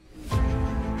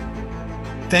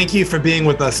 Thank you for being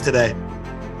with us today.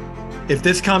 If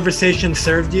this conversation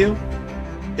served you,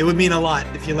 it would mean a lot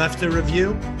if you left a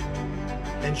review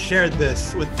and shared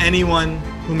this with anyone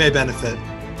who may benefit.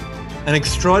 An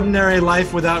extraordinary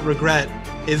life without regret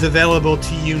is available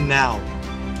to you now.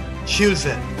 Choose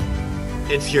it.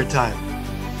 It's your time.